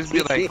sometimes it would just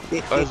be like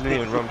us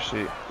being rum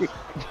shit.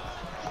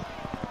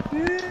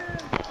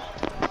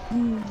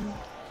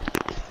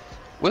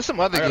 What's some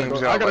other games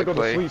y'all like play? I gotta go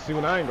to sleep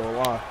soon. I ain't gonna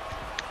lie.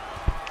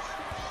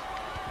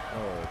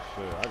 Oh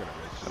shit! I gotta go.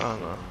 I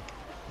don't know.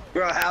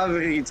 Bro, how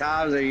many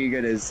times are you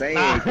gonna say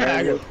it,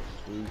 bro?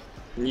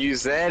 You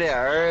said it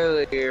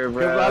earlier,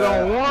 bro. Cause I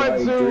don't want like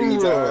to. 3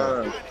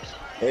 times.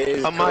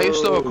 Are you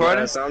still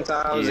recording?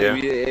 Sometimes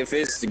if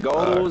it's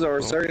goals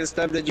or certain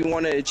stuff that you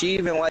want to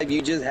achieve in life, you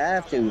just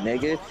have to,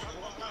 nigga.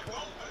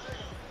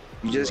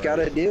 You just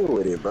gotta deal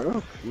with it,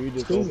 bro.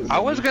 I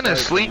was gonna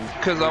sleep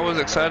because I was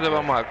excited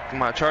about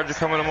my charger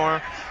coming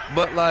tomorrow,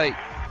 but like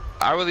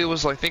I really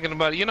was like thinking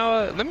about it. You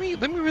know what? Let me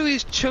really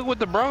chill with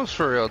the bros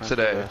for real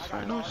today.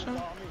 You know what I'm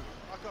saying?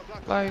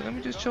 Like let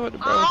me just chill with the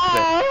bros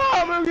today.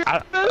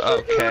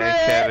 Okay,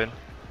 Kevin.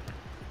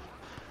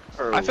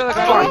 I feel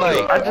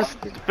like I just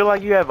feel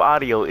like you have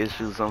audio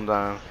issues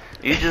sometimes.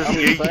 You just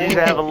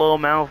have a little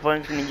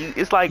malfunction.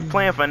 It's like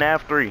playing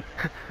FNAF 3.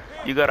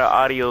 You got an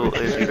audio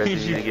issue that you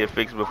need to get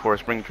fixed before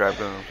Springtrap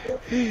comes.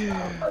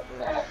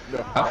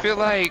 I feel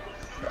like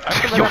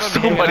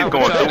somebody's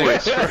going through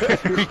it.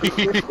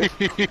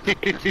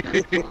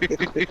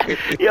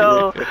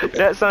 Yo,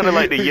 that sounded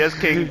like the Yes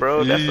King,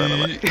 bro. That sounded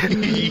like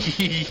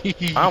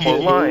I'm a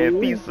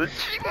lying piece of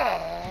shit.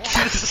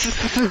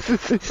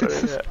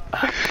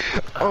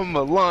 I'm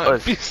a lying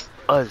piece.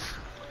 Us.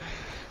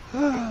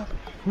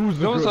 Who's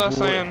the good boy?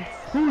 Saying?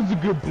 Who's the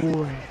good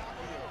boy?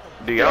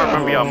 Do y'all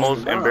remember y'all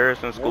most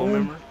embarrassing school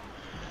memory?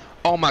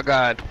 Oh my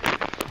god.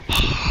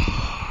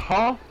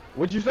 Huh?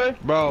 What'd you say?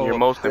 Bro. Your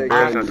most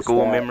embarrassing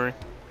school memory?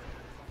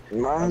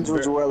 Mine's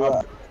was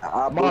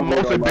my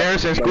most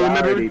embarrassing school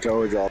memory?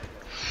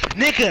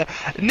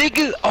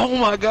 Nigga, oh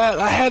my god,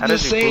 I had the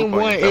same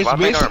one. It's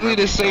basically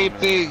the same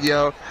thing,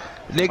 yo.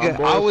 Nigga,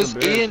 I was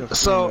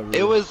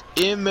it was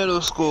in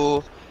middle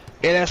school,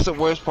 and that's the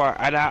worst part.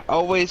 And I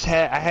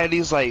had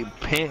these like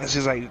pants,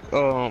 these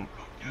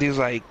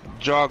like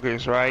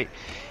joggers, right?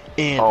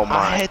 And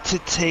I had to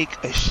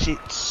take a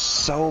shit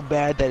so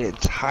bad that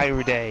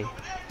entire day.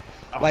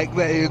 Like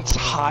that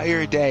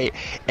entire day,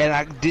 and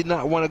I did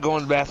not want to go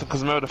in the bathroom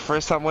because remember the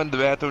first time I went in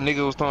the bathroom,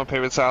 nigga was throwing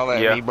paper towel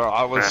at me, bro.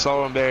 I was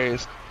so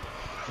embarrassed,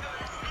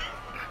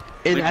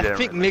 and I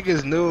think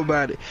niggas knew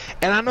about it,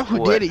 and I know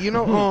who did it. You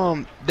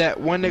know,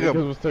 that one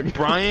nigga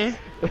Brian,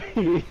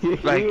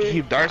 like he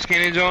dark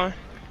skinned John.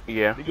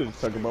 Yeah. Niggas was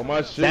talking about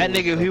my shit. That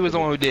nigga, he was the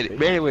one who did it.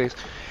 But anyways.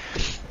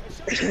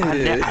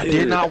 I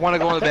did not want to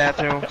go in the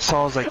bathroom, so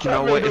I was like, you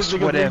know what, it's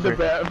whatever.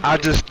 I'll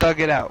just thug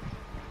it out.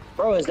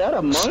 Bro, is that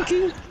a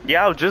monkey?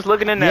 Yeah, I was just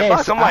looking in that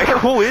box. I'm like,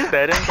 who is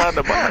that inside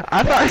the box?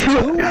 I thought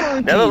you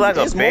that looks like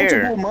a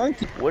bear.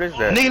 What is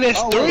that? Nigga,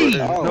 that's 3.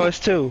 No, it's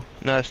 2.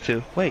 No, it's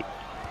 2. Wait.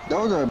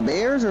 Those are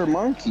bears or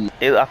monkeys?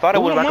 I thought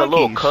it was like a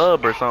little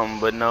cub or something,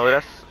 but no,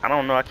 I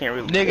don't know. I can't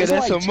really. Nigga,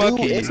 that's like a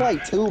monkey. It's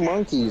like 2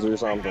 monkeys or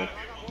something.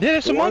 Yeah,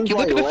 it's a monkey.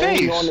 Look at the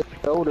face. On the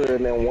shoulder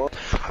and then one.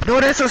 No,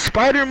 that's a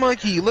spider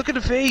monkey. Look at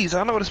the face.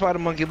 I know what a spider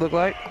monkey look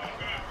like.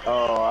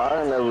 Oh,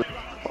 I never.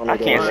 I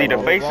can't see the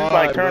face. It's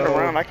like turned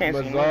around. I can't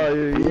see.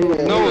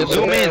 No,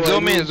 zoom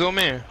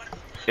in.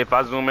 If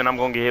I zoom in, I'm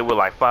gonna get hit with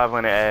like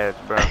 500 ads,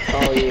 bro.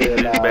 Oh yeah,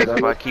 it's best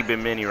if I keep it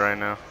mini right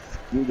now.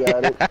 You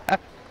got it. I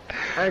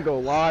ain't gonna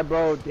lie,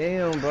 bro.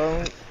 Damn,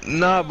 bro.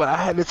 Nah, but I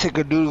had to take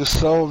a doodle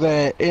so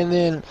bad, and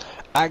then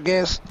I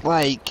guess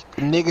like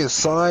niggas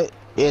saw it,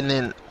 and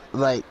then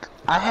like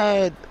I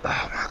had,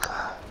 oh my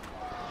god.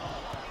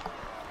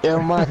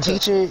 And my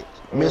teacher,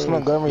 Miss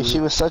Montgomery, she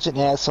was such an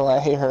asshole. I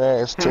hate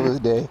her ass to this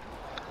day.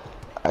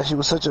 She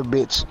was such a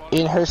bitch.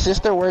 And her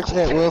sister works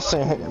at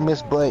Wilson,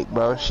 Miss Blake,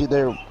 bro. She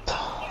there.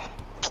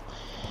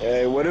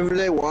 Hey, whatever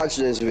they watch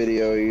this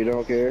video, you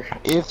don't care?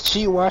 If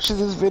she watches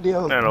this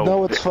video,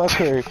 no, it's fuck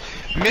her.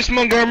 Miss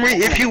Montgomery,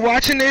 if you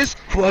watching this,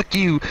 fuck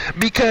you.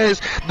 Because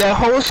that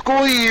whole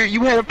school year,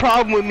 you had a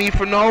problem with me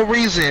for no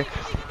reason.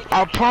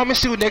 I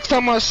promise you, next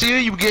time I see you,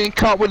 you getting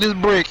caught with this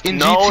brick in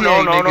GTA,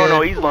 No,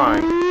 he's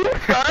lying.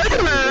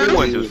 He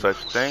wouldn't do such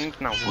things,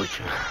 not would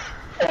you?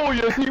 Oh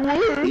yes, he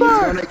would. He's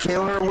gonna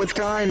kill her with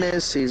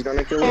kindness. He's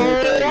gonna kill her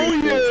with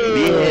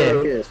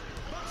kindness.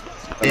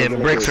 Yeah.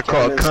 And bricks are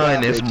called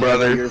kindness,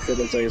 brother. You're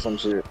finna say some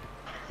shit.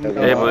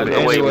 Hey, but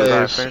wait, was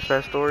I finish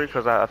that story?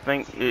 Because I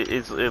think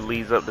it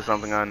leads up to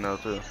something I know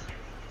too.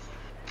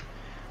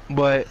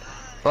 But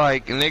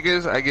like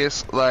niggas, I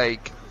guess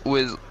like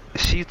was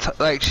she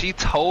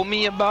told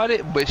me about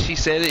it, but she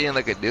said it in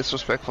like a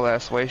disrespectful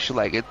ass way. She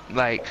like it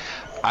like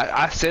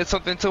I said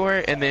something to her,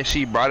 and then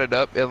she brought it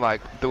up and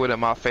like threw it in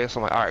my face.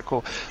 I'm like, all right,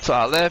 cool. So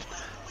I left.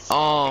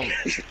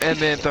 And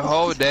then the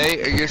whole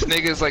day, I guess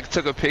niggas like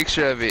took a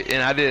picture of it,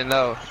 and I didn't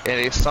know,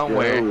 and it's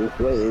somewhere.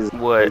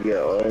 What?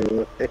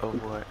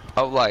 What?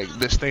 Of like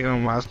this thing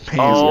on my pants.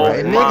 Oh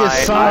right? my!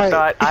 Niggas saw I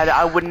thought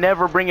I would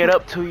never bring it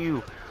up to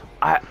you.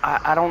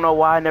 I don't know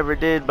why I never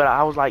did, but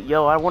I was like,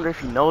 yo, I wonder if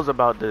he knows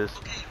about this.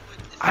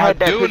 I had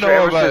that picture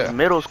ever since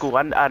middle school.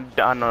 I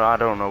know I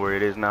don't know where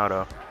it is now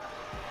though.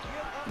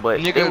 But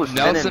nigga, it was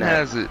Nelson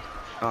has it.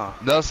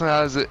 Nelson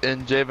has it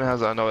and Javen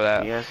has it. I know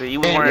that. Yeah, see, he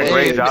was wearing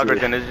gray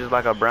joggers and it's just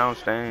like a brown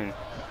stain.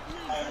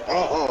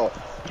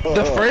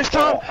 The first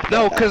time,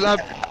 no, cause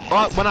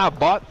when I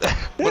bought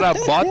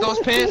those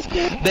pants,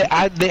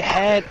 they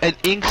had an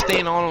ink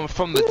stain on them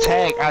from the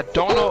tag. I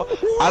don't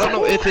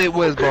know if it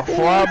was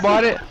before I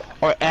bought it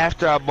or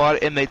after I bought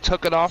it, and they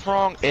took it off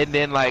wrong, and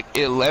then like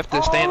it left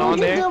the stain on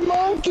there.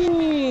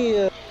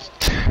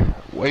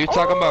 What are you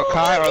talking about,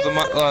 Kai, or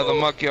the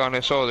monkey on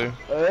his shoulder?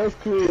 That's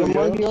cool. The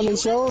monkey on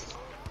his shoulder.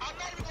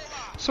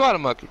 Swat a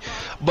monkey,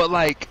 but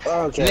like,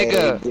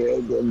 nigga.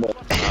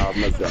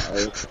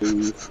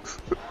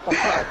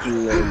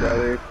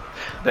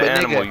 The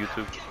animal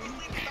YouTube.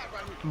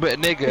 But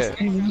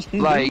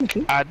nigga, like,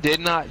 I did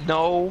not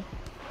know,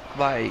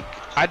 like,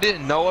 I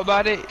didn't know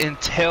about it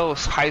until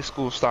high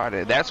school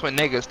started. That's when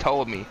niggas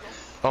told me.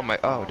 I'm like,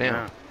 oh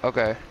damn,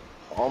 okay.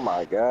 Oh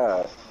my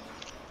god.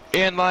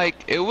 And like,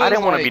 it was. I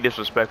didn't want to like, be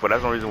disrespectful.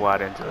 That's the reason why I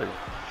didn't tell you.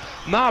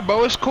 Nah,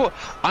 bro, it's cool.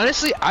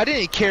 Honestly, I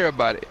didn't care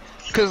about it.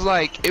 Cause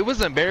like, it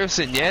was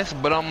embarrassing, yes,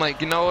 but I'm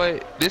like, you know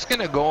what? This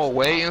gonna go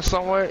away in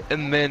somewhere,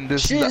 and then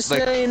this shit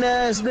like,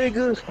 ass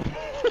niggas.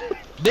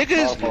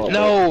 Niggas,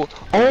 no.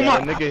 Oh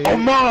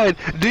my.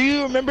 Do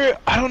you remember?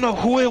 I don't know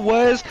who it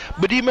was,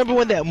 but do you remember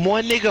when that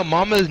one nigga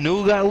Mama's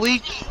New got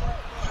leaked?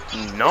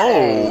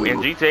 No,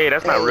 in GTA,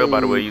 that's not real, by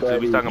the way.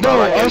 YouTube, he's talking about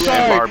like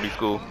in Barbie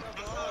school.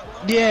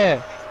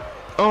 Yeah.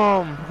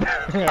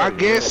 I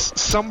guess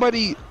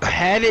somebody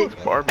had it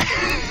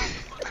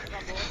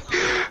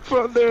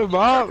from their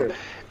mom,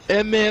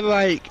 and then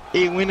like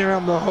it went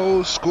around the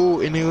whole school,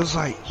 and it was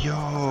like,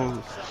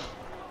 yo,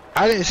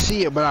 I didn't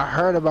see it, but I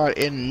heard about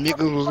it, and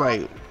niggas was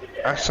like,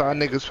 I saw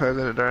niggas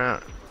passing it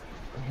around.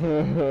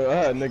 I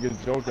had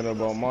niggas joking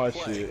about my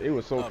shit. It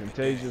was so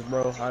contagious,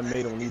 bro. I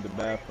made them leave the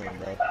bathroom,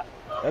 bro.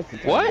 That's the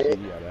what?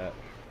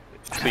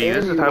 See,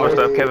 this is the type of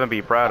stuff Kevin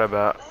be proud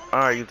about.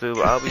 Alright, YouTube,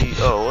 I'll be.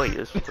 Oh wait,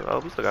 we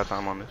still got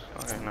time on this.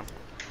 Okay, no.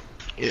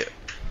 Yeah.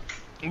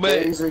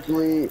 But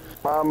basically,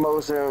 my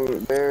most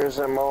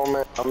embarrassing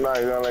moment, I'm not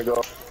gonna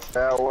go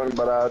that one,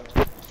 but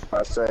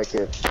my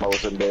second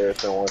most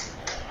embarrassing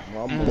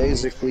one.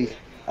 Basically,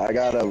 I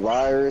got a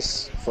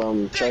virus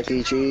from Chuck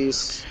E.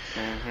 Cheese,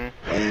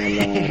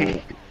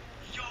 and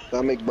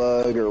stomach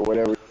bug or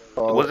whatever.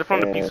 Was it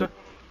from the pizza?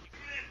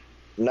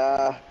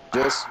 Nah,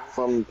 just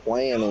from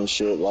playing and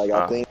shit. Like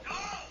I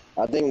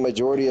think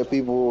majority of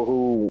people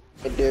who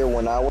went there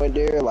when I went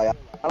there, like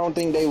I don't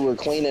think they were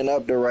cleaning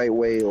up the right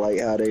way,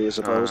 like how they were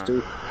supposed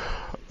to.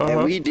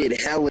 And we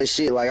did hella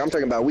shit. Like I'm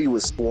talking about, we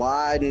was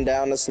sliding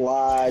down the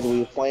slide, we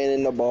was playing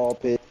in the ball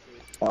pit,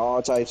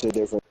 all types of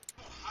different,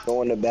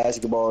 going to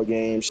basketball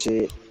games,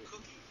 shit,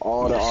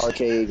 all the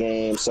arcade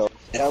games. So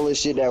hella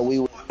shit that we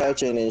were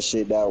touching and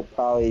shit that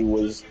probably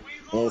was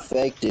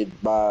infected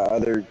by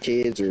other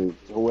kids or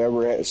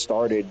whoever had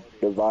started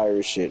the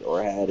virus shit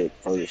or had it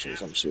first or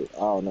some shit. I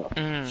don't know.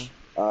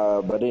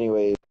 But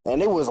anyway, and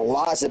there was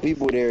lots of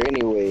people there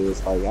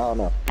anyways. Like I don't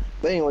know.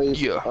 But anyways,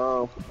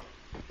 so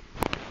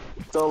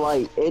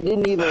like it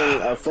didn't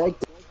even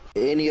affect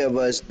any of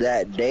us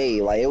that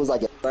day. Like it was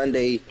like a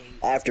Sunday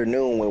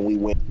afternoon when we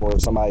went for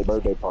somebody's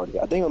birthday party.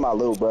 I think it was my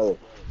little brother,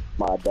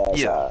 my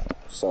dad's side.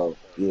 So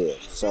yeah,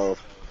 so.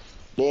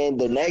 Then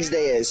the next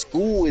day at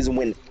school is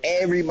when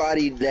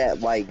everybody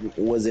that like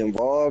was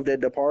involved at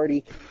the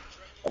party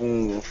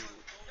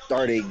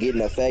started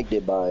getting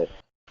affected by it,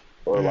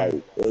 or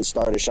like it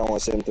started showing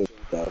symptoms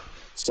and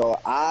stuff. So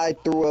I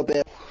threw up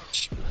at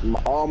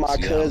all my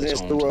cousins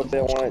threw up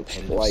at once.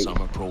 Like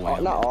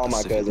not all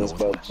my cousins,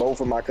 but both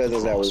of my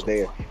cousins that was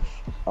there.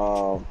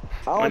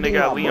 When they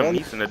got Liam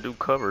Neeson to do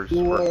covers for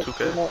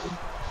 2K.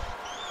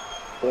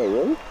 Wait,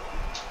 really?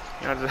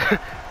 I just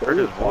heard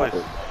his voice.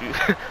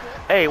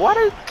 Hey, why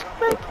did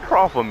you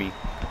crawl for me?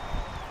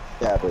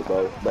 Yeah,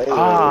 bro.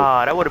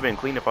 That would have been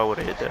clean if I would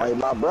have hit that. Like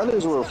my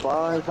brothers were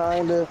fine,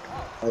 kinda.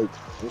 Like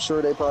I'm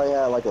sure they probably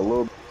had like a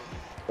little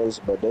bit,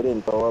 but they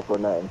didn't throw up or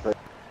nothing.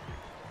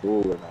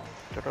 Cool or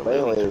nothing. But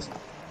anyways,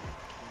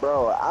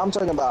 bro, I'm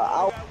talking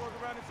about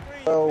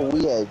bro,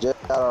 we had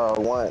just got our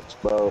lunch,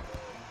 bro.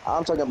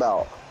 I'm talking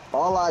about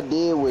all I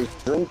did was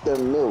drink the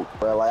milk,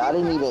 bro. Like I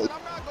didn't even eat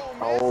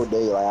the whole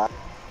day. Like I had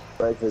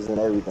breakfast and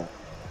everything.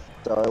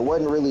 So it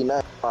wasn't really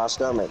nothing in my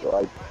stomach.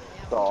 Like,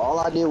 so all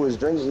I did was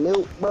drink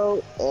milk,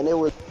 bro, and it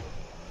was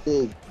a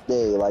big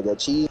day, like a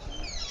cheese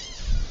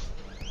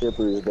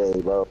dippers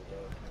day, bro.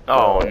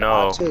 Oh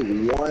no! I took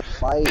one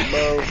bite,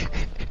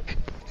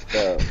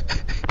 bro.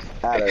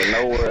 Out of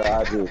nowhere,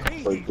 I just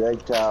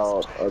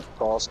projectile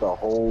across the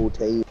whole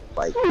table.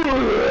 Like, even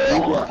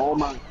all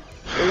my,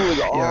 it was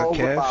all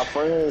over my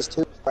friends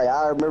too. Like,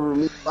 I remember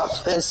me, my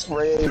best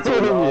friends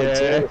on all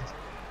too.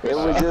 It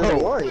was just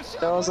lunch.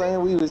 You know what I'm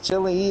saying? We was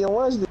chilling, eating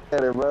lunch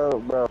together,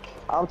 bro.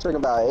 I'm talking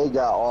about it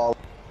got all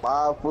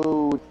my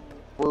food.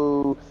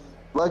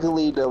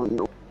 Luckily,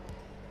 them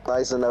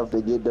nice enough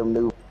to get them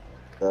new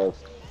stuff.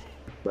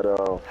 But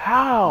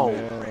how?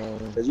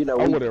 Because you know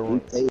we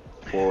paid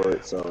for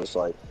it, so it's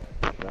like,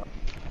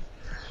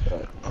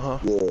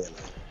 yeah,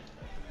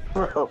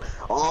 bro,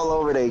 all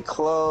over their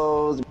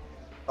clothes.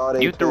 All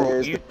they you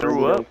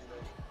threw up.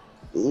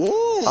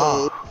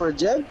 Yeah,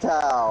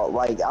 projectile.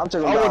 Like I'm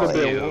talking about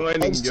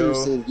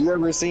Exorcist. You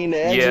ever seen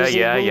the Exorcist?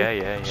 Yeah.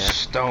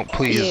 Don't don't.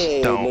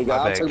 Nigga,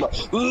 I'm talking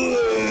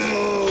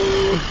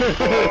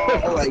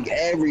about like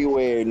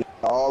everywhere,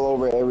 all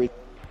over everything.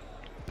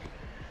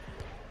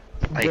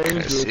 Like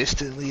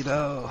consistently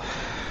though.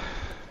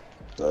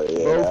 So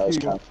yeah, that was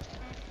kind of.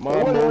 It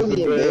wasn't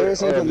really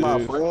embarrassing because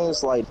my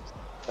friends like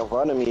in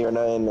front of me or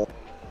nothing.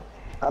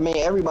 I mean,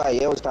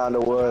 everybody else kind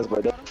of was,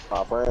 but they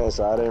my friends,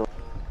 so I didn't.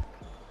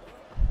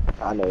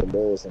 I know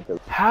embarrassing.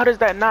 How does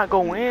that not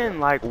go in?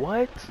 Like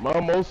what?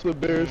 My most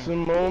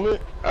embarrassing moment,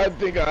 I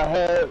think I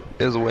had,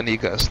 is when he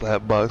got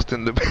slap boxed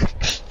in the.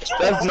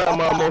 That's not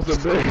my most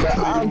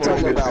embarrassing. I'm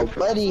talking about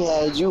Buddy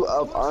had you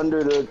up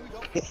under the.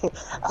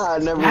 I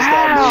never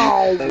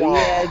stopped. He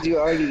had you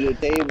under the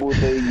table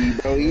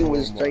thingy, bro. He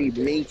was straight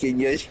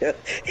minking your shit.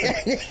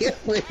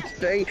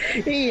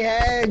 He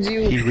had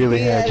you. He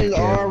really had his you,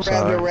 arm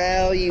wrapped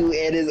around you,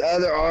 and his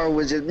other arm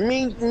was just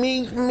mink,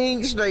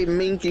 straight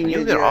minking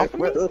your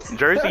shit.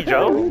 Jersey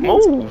Joe,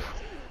 move.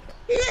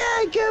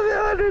 Yeah, Kevin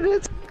under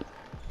this.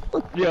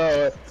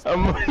 Yo,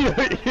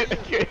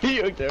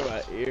 he looked at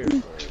my ear.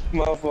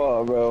 My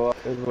fault, bro.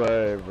 It's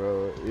fine,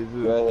 bro. It's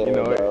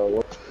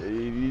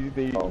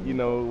just, you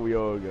know, we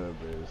all got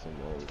embarrassing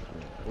moments.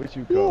 What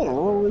you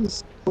call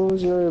it? What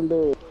was your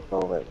embarrassing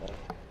moment,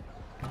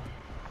 man?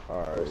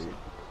 Alright.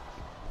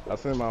 I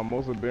think my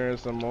most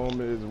embarrassing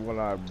moment is when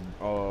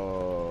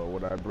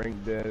I break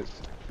dance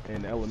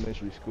in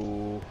elementary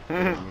school,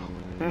 in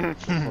the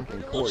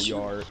fucking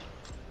courtyard.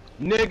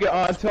 Nigga,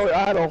 I tell you, I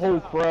had a whole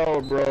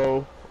crowd,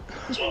 bro.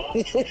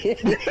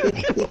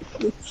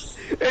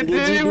 And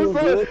then it was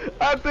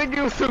I think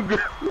it was so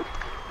good.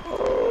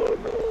 Oh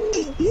no.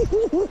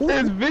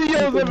 There's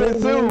videos of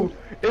it too.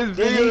 There's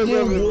videos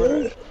of it,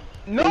 bro.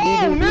 No,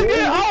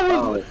 nigga,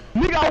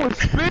 I was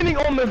spinning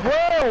on the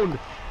ground.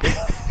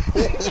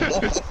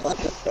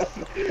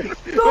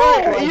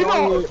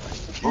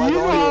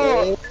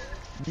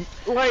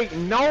 Like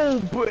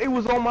no, but it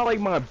was on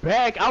my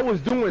back. I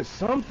was doing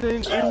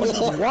something. It was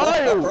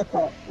wild.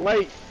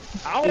 Like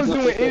I was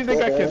doing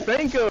anything I could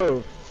think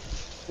of.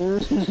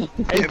 And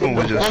then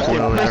the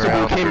fucking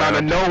principal came out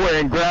of nowhere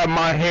and grabbed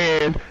my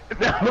hand.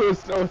 That was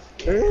so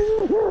scary.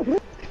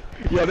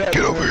 Yo, that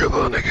get over here,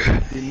 little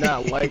nigga. Did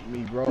not like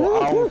me,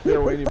 bro. I don't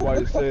care what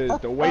anybody says.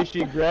 The way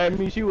she grabbed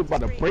me, she was about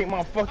to break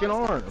my fucking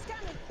arm.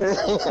 Get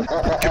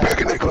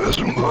back in that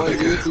classroom, little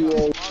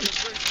nigga.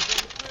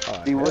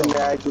 He wouldn't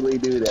actually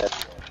do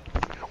that.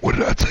 What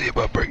did I tell you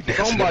about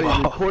breakdancing? Somebody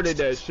recorded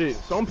that shit.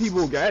 Some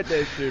people got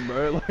that shit,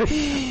 bro. Like,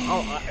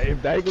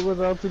 if that goes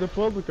out to the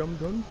public, I'm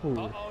done for.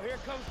 Here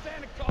comes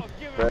Santa Claus.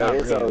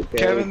 Okay,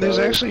 Kevin, there's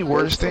actually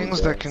worse things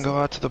that can go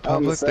out to the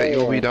public that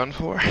you'll be done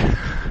for.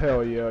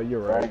 Hell yeah,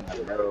 you're right.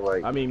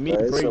 I mean, me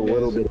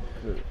breakdancing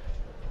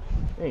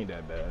ain't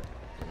that bad.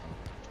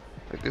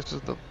 Like this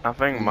is the. I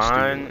think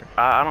mine.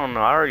 I don't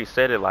know. I already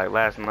said it like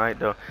last night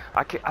though.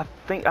 I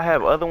think I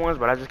have other ones,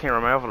 but I just can't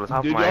remember off the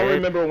top of my head. Did y'all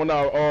remember when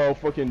I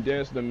fucking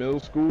danced in middle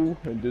school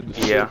and did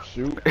the slip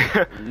shoot?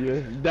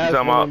 Yeah, that's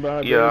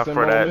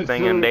for that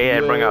thing, and they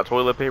had bring out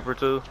toilet paper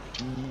too.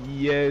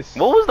 Yes.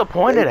 What was the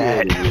point of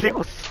that?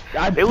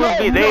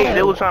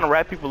 They were trying to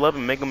wrap people up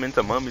and make them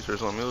into mummies or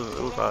something.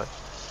 It was hard.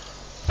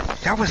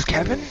 That was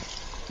Kevin.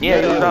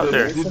 Yeah, he was out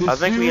there. I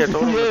think we had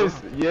told him.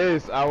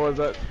 Yes, I was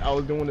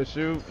doing the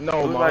shoot.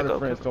 No, my other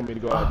friends told me to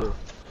go out there.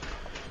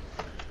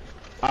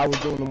 I was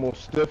doing the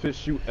most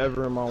stiffest shoot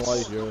ever in my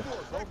life, yo.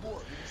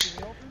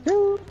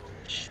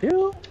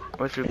 Shoot.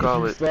 What you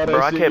call it?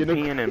 Bro, I kept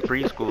peeing in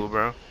preschool,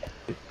 bro.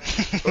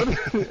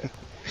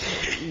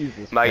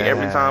 Like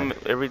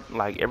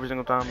every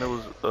single time it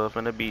was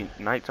finna be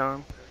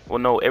nighttime. Well,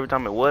 no, every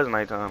time it was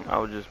nighttime, I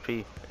would just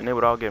pee, and they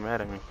would all get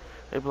mad at me.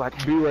 They'd be like,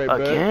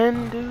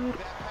 "Again, dude."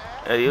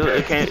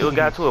 It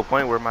got to a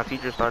point where my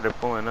teacher started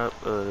pulling up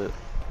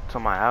to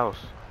my house.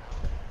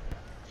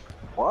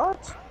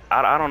 What?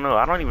 I don't know.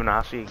 I don't even know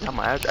how she got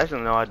my address.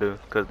 Actually, no, I do,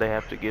 because they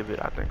have to give it,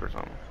 I think, or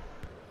something.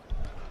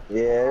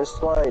 Yeah, it's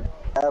like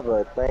have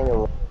a thing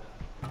of.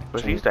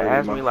 But she used to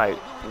ask me like,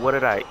 what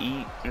did I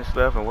eat and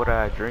stuff, and what did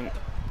I drink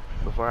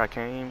before I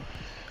came.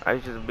 I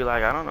used to just be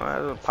like, I don't know, I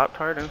had a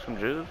Pop-Tart and some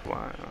juice.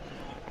 Why?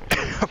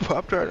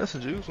 Pop-Tart and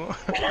some juice.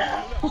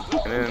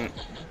 And then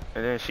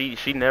And then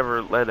she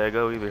never let that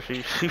go either.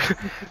 She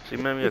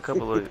made me a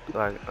couple of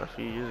like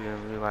she usually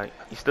gonna be like,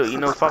 you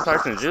still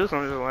Pop-Tarts and juice?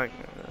 I'm just like,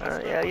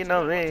 yeah, you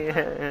know me.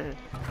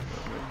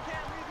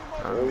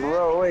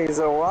 Bro, wait,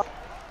 so why?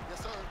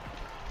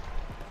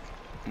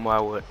 Why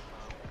what?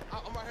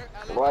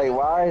 Like,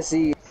 why is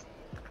he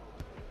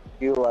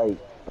you like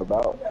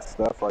about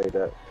stuff like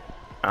that?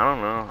 I don't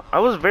know. I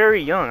was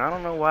very young. I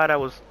don't know why that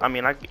was. I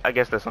mean, I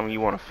guess that's something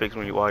you want to fix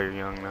while you're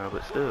young now.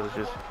 But still, it's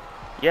just.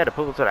 Yeah, to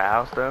pull up to the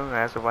house though and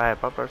ask if I had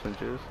Pop-Tarts and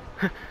juice.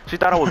 She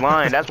thought I was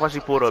lying. That's why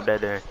she pulled up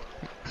that day.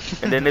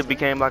 And then it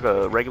became like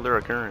a regular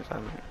occurrence. I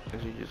mean,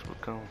 and she just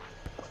would come.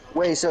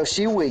 Wait, so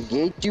she would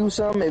get you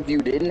some if you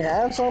didn't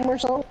have some or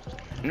something?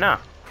 Nah.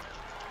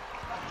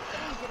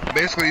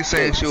 Basically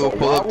saying she would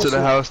pull up to the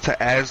house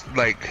to ask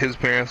like his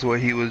parents what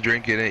he was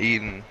drinking and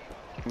eating.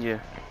 Yeah.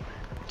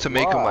 To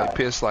make him like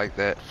pissed like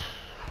that.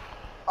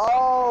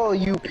 Oh,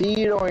 you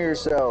peed on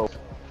yourself.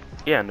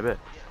 Yeah, in the bed.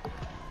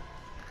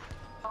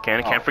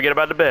 Can't forget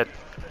about the bed.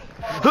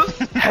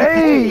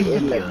 Hey!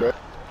 In the bed.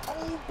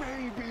 Oh,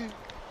 baby.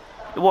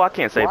 Well, I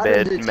can't say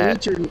bed,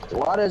 Matt.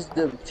 Why does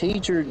the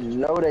teacher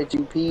know that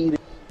you peed?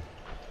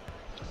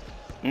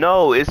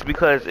 No, it's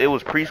because it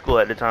was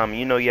preschool at the time.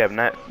 You know you have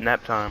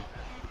nap time.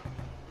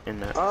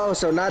 In that. Oh,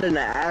 so not in the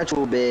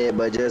actual bed,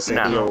 but just in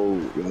the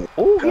old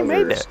oh, he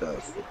made that.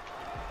 Stuff.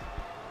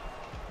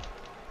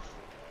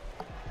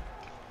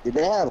 Did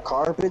they have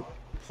carpet?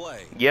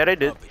 Yeah, they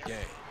did.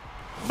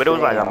 But it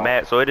was like a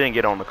mat, so it didn't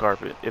get on the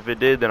carpet. If it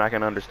did, then I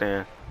can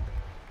understand.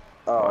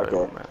 Oh,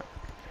 okay.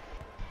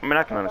 I mean,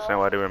 I can understand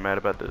why they were mad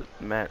about the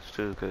mats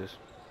too, cause.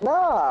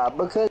 Nah,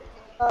 because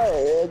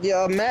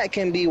a mat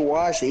can be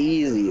washed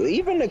easy.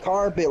 Even the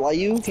carpet, like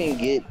you can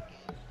get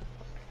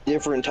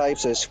different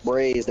types of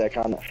sprays that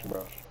kind of.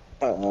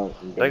 Bro.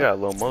 They got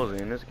Lil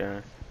Mosey in this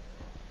game.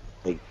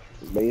 Like,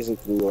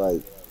 basically,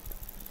 like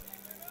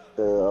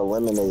to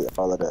eliminate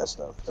all of that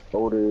stuff, the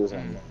odors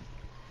and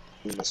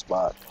the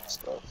spot and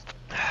stuff.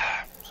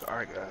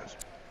 Sorry, guys.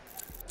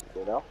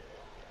 You know?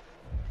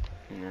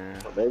 Yeah.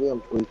 Or maybe I'm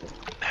tweaking.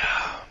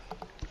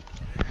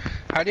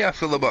 How do y'all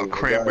feel about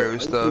cranberry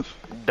stuff?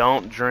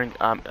 Don't drink.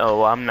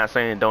 I'm not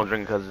saying don't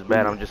drink because it's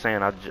bad. I'm just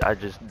saying I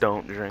just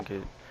don't drink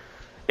it.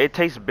 It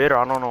tastes bitter.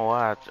 I don't know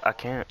why. I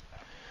can't.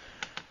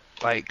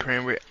 Like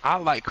cranberry. I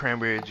like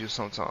cranberry juice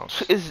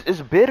sometimes.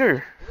 It's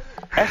bitter.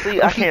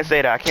 Actually, I can't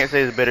say that. I can't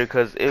say it's bitter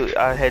because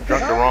I had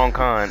drunk the wrong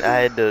kind. I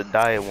had the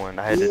diet one.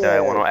 I had the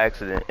diet one on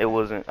accident. It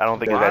wasn't. I don't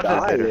think it's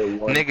actually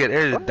bitter. Nigga,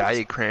 there's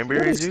diet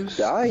cranberry juice.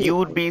 You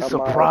would be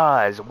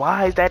surprised.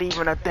 Why is that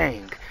even a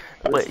thing?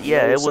 But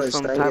yeah, it was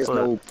some type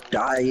of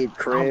diet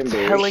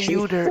cranberry. I'm telling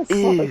you, there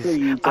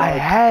is. I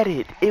had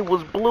it. It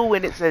was blue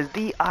and it says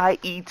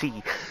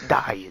D-I-E-T.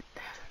 Diet.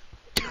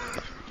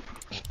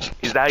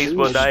 Is that how you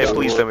spell diet?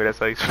 Please tell me that's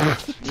how you spell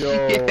it.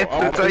 Yeah,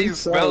 that's how you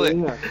spell it.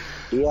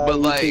 But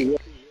like,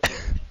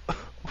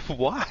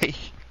 why?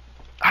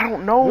 I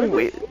don't know.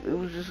 It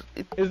was just.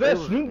 Is that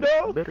Snoop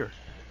Dogg? Bitter.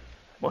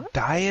 What?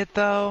 Diet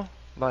though?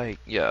 Like,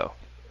 yo.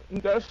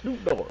 That's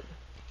Snoop Dogg.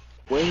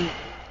 When?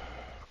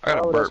 I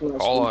gotta burp.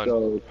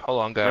 Hold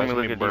on, guys. Let me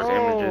look at these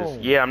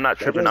images. Yeah, I'm not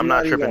tripping. I'm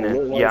not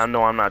tripping. Yeah, I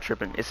know I'm not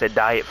tripping. It said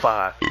Diet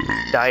 5.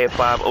 Diet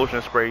 5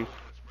 Ocean Spray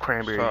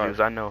Cranberry Juice.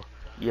 I know.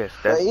 Yes,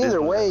 that's. But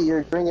either way,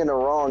 you're drinking the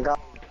wrong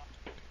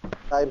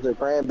types of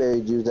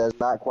cranberry juice that's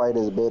not quite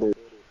as bitter.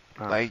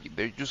 Like,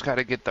 they just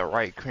gotta get the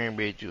right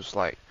cranberry juice.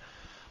 Like,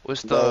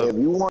 what's the? But if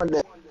you want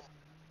that,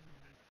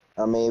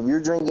 I mean, if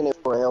you're drinking it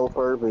for health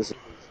purposes.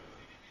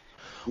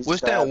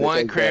 What's that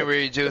one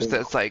cranberry juice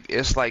that's like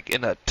it's like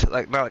in a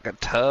not like a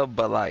tub,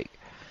 but like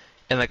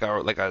in like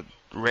a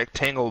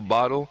rectangle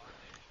bottle,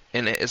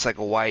 and it's like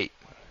a white.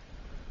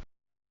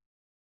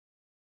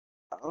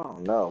 I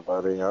don't know,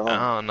 buddy.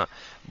 I don't know,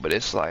 but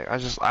it's like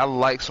I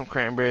like some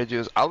cranberry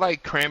juice. I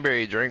like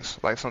cranberry drinks,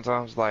 like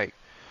sometimes like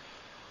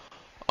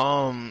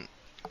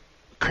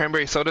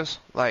cranberry sodas,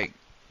 like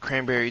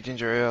cranberry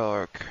ginger ale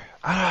or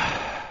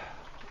I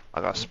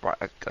got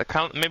Sprite,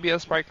 maybe a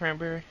Sprite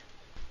cranberry.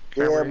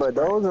 Yeah, but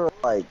those are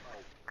like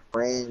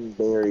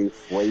cranberry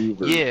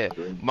flavored. Yeah,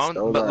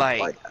 but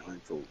like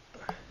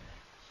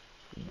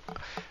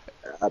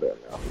I don't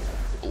know.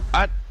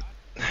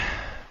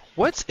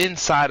 What's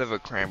inside of a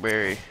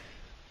cranberry?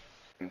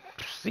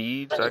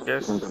 Seeds, I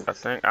guess. I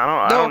think.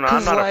 I don't know.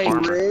 I'm not a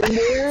farmer.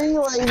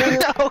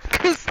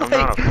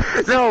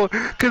 No,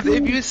 because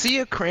if you see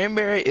a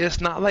cranberry, it's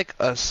not like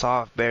a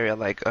soft berry,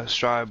 like a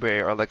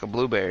strawberry or like a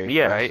blueberry,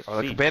 right? Or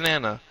like a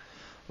banana,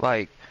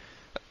 like.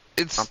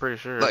 I'm pretty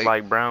sure it's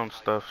like brown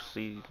stuff,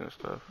 seeds and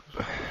stuff.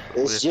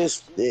 It's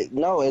just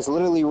no, it's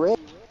literally red.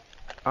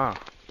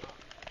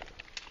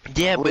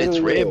 Yeah, but it's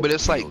red, but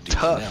it's like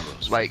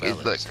tough. Like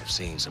it's like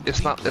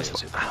it's not. I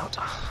don't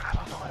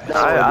know.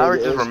 I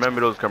just remember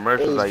those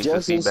commercials I used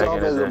to see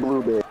back in the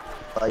day.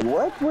 Like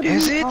what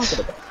is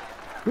it?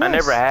 I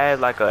never had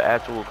like an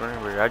actual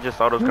cranberry. I just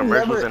saw those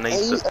commercials and they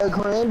used to... a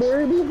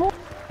cranberry before?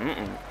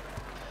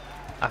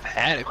 I've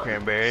had a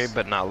cranberry,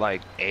 but not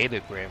like ate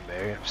a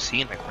cranberry. I've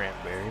seen a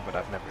cranberry, but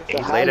I've never ate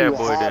it. How do you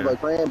have a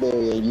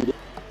cranberry and you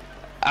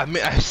I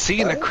mean, I've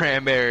seen a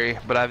cranberry,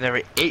 but I've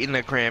never eaten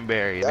a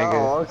cranberry, nigga.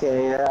 Oh,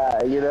 okay,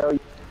 you know.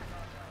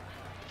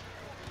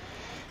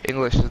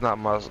 English is not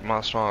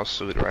my strong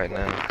suit right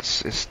now.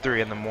 It's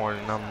 3 in the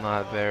morning. I'm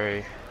not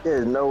very.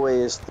 There's no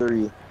way it's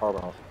 3. Hold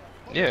on.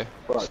 Yeah,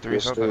 it's 3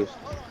 something.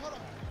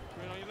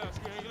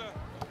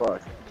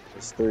 Fuck,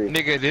 it's 3.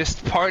 Nigga, this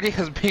party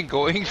has been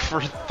going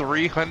for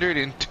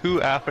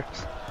 302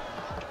 hours.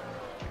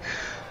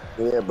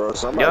 Yeah, bro.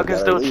 Y'all can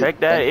still check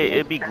that.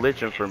 It be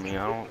glitching for me.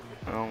 I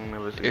don't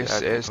never see it.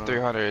 It's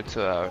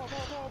 302 hours.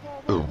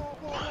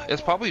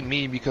 It's probably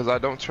me because I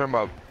don't turn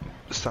my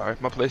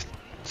place.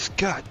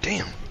 God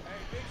damn.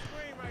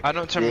 I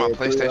don't turn my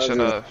PlayStation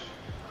off.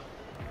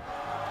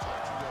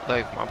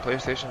 Like my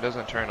PlayStation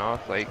doesn't turn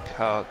off. Like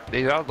how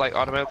they don't like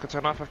automatically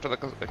turn off after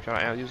if you're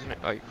not using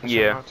it. Like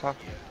yeah.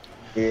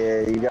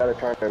 Yeah, you gotta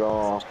turn it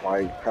on.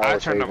 Like I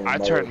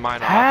turned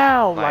mine off.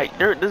 How? Like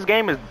this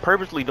game is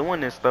purposely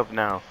doing this stuff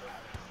now.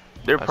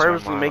 They're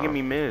purposely making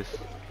me miss.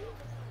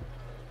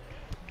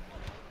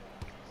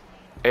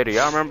 Hey, do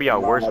y'all remember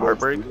y'all worst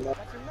heartbreak?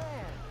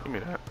 Give me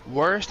that.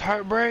 Worst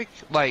heartbreak?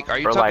 Like, are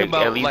you or talking like,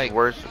 about at least like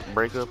worst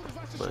breakup?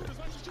 But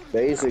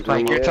basically,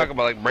 like you're talking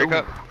about like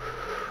breakup?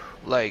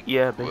 Ooh. Like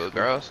yeah, with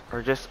girls?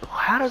 Or just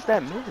how does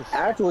that miss?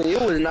 Actually,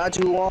 it was not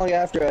too long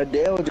after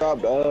Adele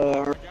dropped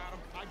her.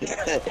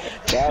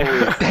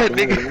 that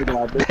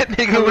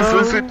nigga was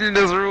listening in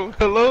this room.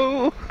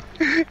 Hello,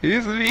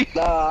 it's me.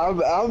 Nah,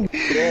 I'm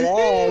dead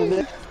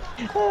ass.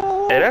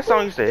 Hey, that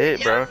song used to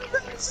hit, bro.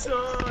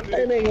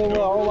 That nigga was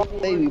all my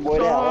baby boy.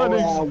 That whole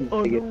album,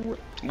 nigga.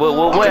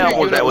 What album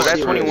was that? Was that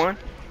 21?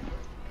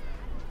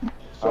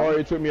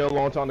 Sorry, it took me a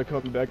long time to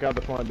come back out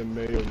to find the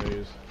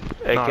mayonnaise.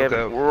 Hey,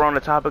 Kevin, we're on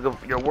the topic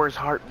of your worst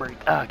heartbreak.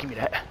 Give me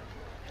that.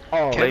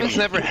 Oh, Kevin's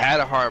never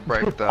had a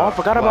heartbreak though. Oh, I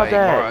forgot about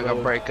that. Or like a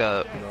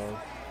breakup. No.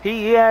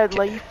 He had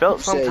like he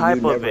felt some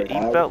type of it. He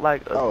felt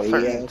like a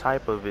certain yeah.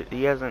 type of it.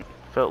 He hasn't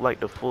felt like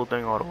the full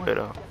thing all the way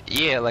though.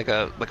 Yeah, like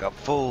a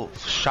full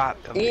shot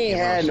of it. He ain't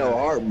had no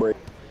heartbreak.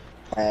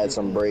 I had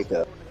some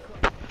breakup.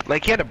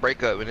 Like he had a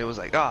breakup and it was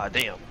like, oh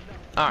damn.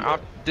 Alright, I'll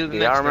do the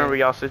next I remember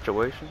y'all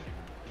situation.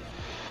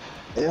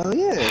 Hell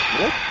yeah.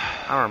 What?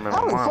 I remember.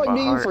 How the fuck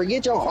do you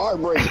forget your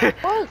heartbreak?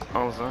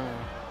 I'm saying.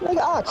 Nigga,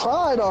 I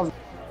cried off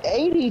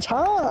 80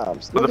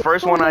 times. But the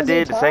first one I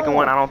did, the second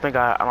one I think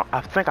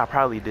I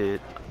probably did.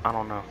 I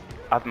don't know.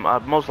 I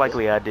most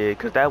likely I did,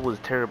 cause that was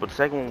terrible. The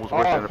second one was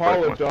worse than the first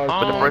one.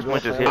 But the first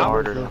one just hit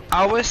harder.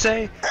 I would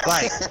say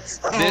like this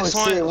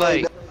one,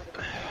 like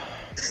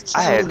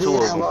I had 2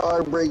 of them.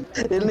 Heartbreak.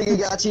 This nigga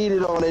got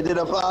cheated on and did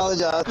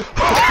apologize.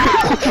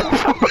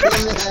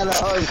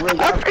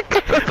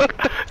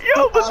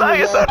 Yo,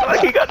 Messiah sounded like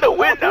he got the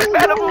wind knocked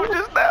out of him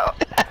just now.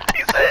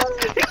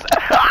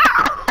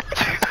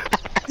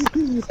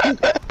 He said,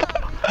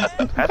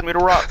 pass me the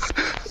rock.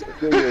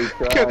 Kevin,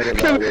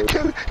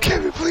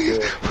 please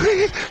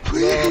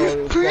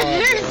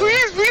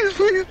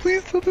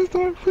tell the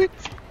story, please.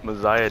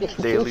 Messiah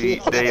daily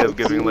day of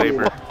giving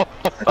labor.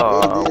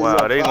 Oh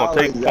wow, they gonna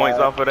take points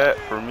off of that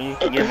for me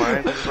to get my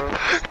answers, bro.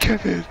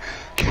 Kevin,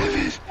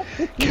 please.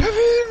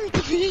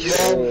 Please.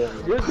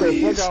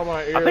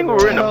 I think we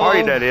were in the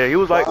party that day. He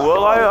was like,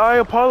 well, I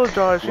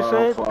apologize, she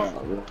said.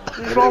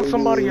 It's on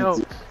somebody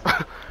else.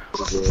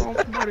 It's on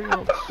somebody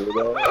else.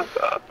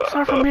 It's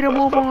time for me to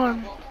move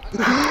on.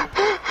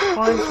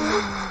 Find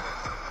someone.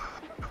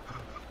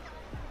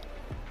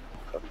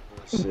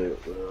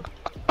 Shit, bro.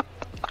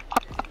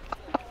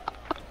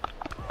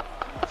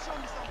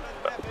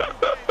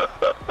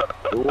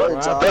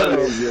 What time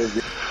is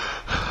it?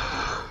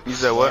 You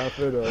said what? I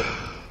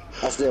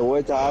said,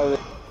 what time is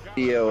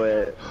video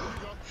at?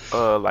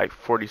 Like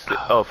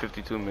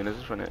 52 minutes.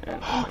 It's gonna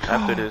end. Like,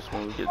 after this,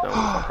 when we get done,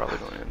 I'm probably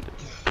gonna end it.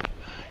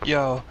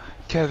 Yo,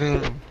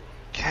 Kevin.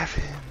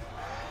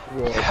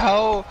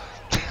 How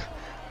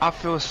I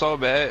feel so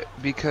bad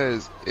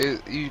because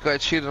you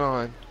got cheated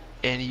on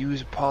and you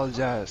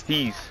apologized.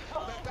 He's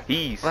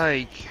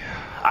like,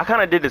 I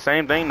kind of did the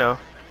same thing though.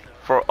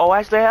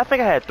 Actually, I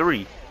think I had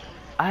 3.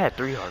 I had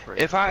 3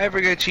 heartbreaks. If I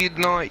ever get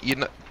cheated on,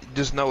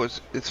 just know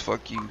it's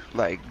fuck you.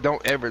 Like,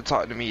 don't ever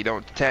talk to me.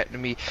 Don't chat to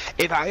me.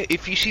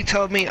 If she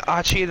tells me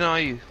I cheated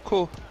on you,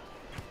 cool.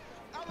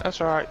 That's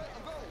alright.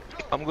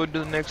 I'm gonna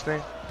do the next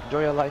thing.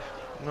 Enjoy your life.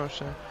 You know what I'm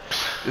saying?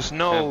 Just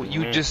know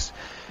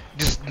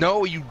just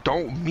know you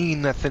don't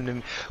mean nothing to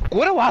me.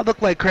 What do I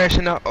look like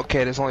crashing out?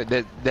 Okay, that's only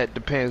that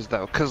depends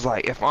though. Cause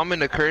like if I'm in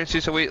the current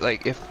situation,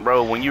 like if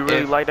bro, when you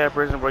really like that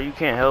person, bro, you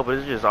can't help it.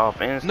 It's just off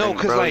instinct, no,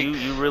 cause bro. like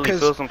you really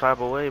feel some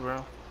type of way,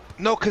 bro.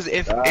 No, cause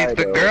if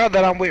the girl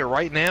that I'm with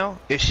right now,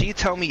 if she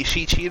tell me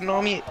she cheated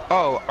on me,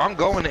 oh, I'm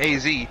going to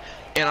AZ,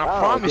 and I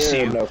promise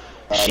you,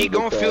 she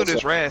gonna feel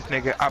this wrath,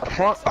 nigga.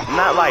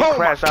 Not like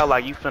crash out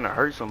like you finna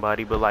hurt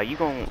somebody, but like you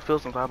gonna feel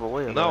some type of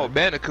way. No,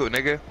 Bandicoot,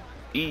 nigga.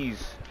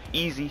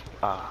 Easy.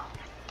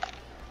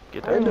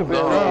 Get It depends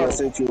on the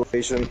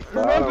situation.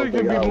 Nothing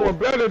can be more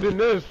better than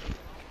this.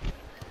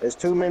 There's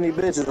too many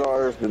bitches on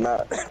earth to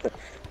not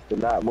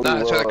move.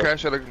 Nah, try to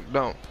crash out.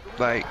 Don't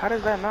Like, how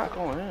does that not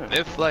go in?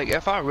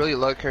 If I really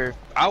like her,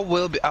 I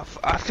will be.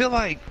 I feel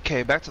like,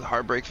 okay, back to the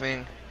heartbreak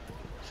thing.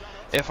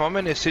 If I'm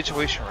in this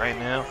situation right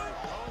now,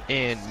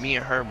 and me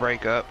and her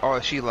break up,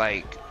 or she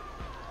like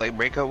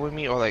break up with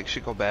me, or like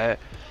she go bad,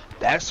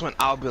 that's when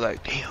I'll be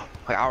like, damn,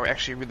 like I'll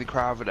actually really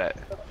cry over that,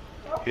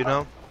 you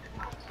know.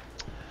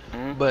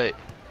 But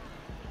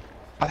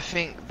I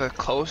think the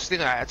closest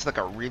thing I had to like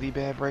a really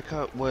bad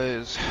breakup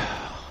was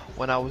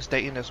when I was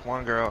dating this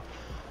one girl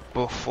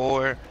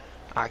before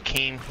I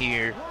came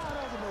here.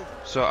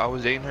 So I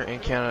was dating her in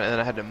Canada and then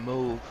I had to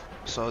move,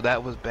 so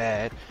that was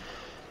bad.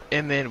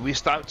 And then we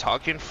stopped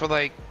talking for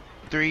like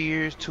 3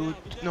 years,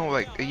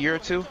 like a year or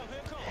two,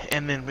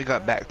 and then we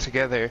got back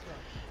together.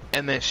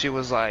 And then she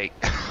was like,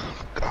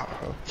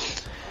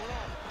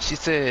 she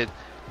said,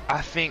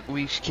 I think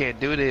we can't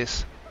do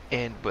this.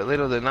 But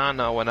little did I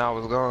know, when I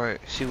was gone,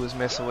 she was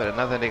messing with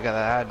another nigga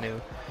that I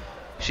knew.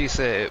 She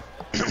said,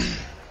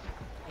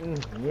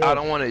 I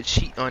don't want to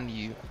cheat on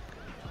you,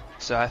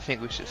 so I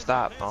think we should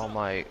stop. I'm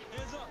like,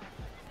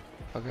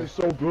 okay. It's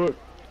so good.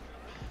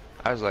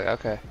 I was like,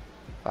 okay.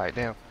 Like,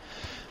 damn.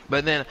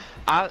 But then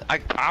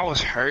I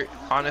was hurt,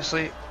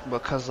 honestly,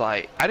 because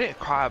like I didn't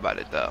cry about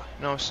it though.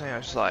 You know what I'm saying? I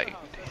was like,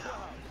 damn.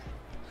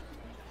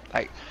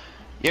 Like,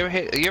 you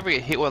ever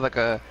get hit with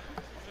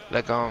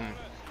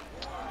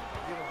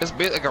it's a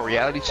bit like a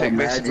reality check,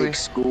 basically. Magic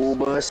school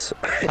bus.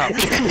 Mr.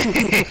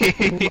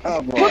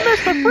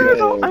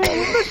 Frizzle,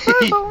 Mr.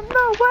 Frizzle,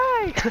 no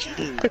way.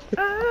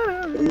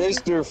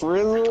 Mr.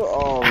 Frizzle,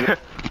 oh.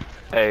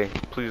 Hey,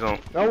 please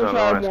don't. I wish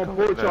I had more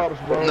pork chops,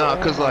 bro. No,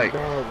 cause oh like,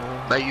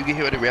 God, like you get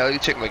hit with a reality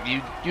check, like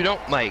you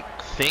don't like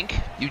think,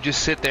 you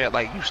just sit there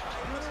like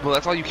well,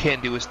 that's all you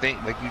can do is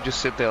think. Like you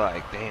just sit there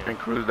like, damn. And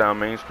cruise down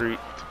Main Street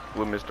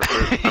with Mr.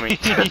 Frizzle. I mean,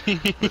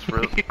 Mr.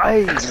 Frizzle.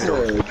 Hey,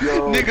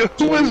 nigga,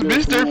 who is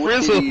Mr.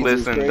 Frizzle?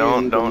 Listen,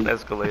 don't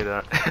escalate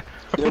that.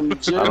 I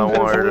don't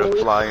want her to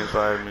fly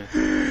inside me.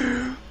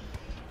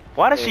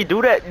 Why does she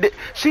do that?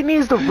 She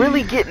needs to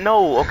really get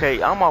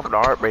okay, I'm off the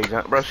heartbreak,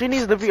 bro. She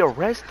needs to be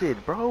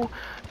arrested, bro.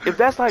 If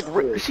that's like,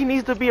 she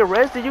needs to be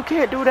arrested. You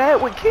can't do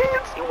that with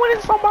kids. You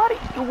winning somebody.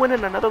 You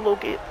winning another little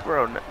kid,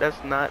 bro.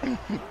 That's not. Wait,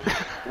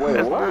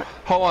 that's what? Not,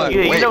 hold on.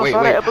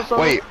 Yeah,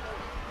 wait.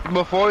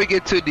 Before we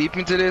get too deep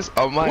into this,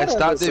 I might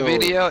stop the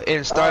video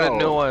and start a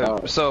new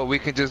one so we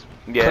can just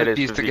put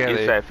these together.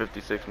 It's at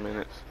 56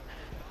 minutes.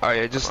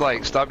 Alright, just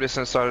like stop this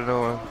and start a new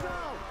one.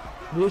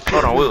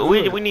 Hold on,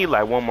 we need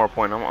like one more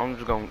point. I'm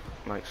just gonna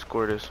like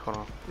score this. Hold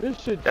on. This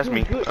shit That's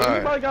me.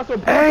 Anybody got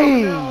some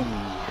hey!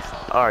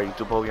 Alright,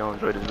 YouTube, hope y'all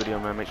enjoyed this video,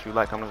 man. Make sure you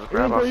like, comment,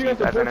 subscribe. I'll see you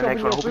guys in the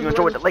next one. Hope you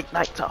enjoyed the late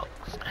night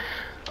talks.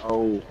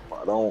 Oh,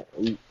 I don't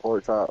eat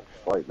pork chops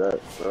like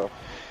that, so.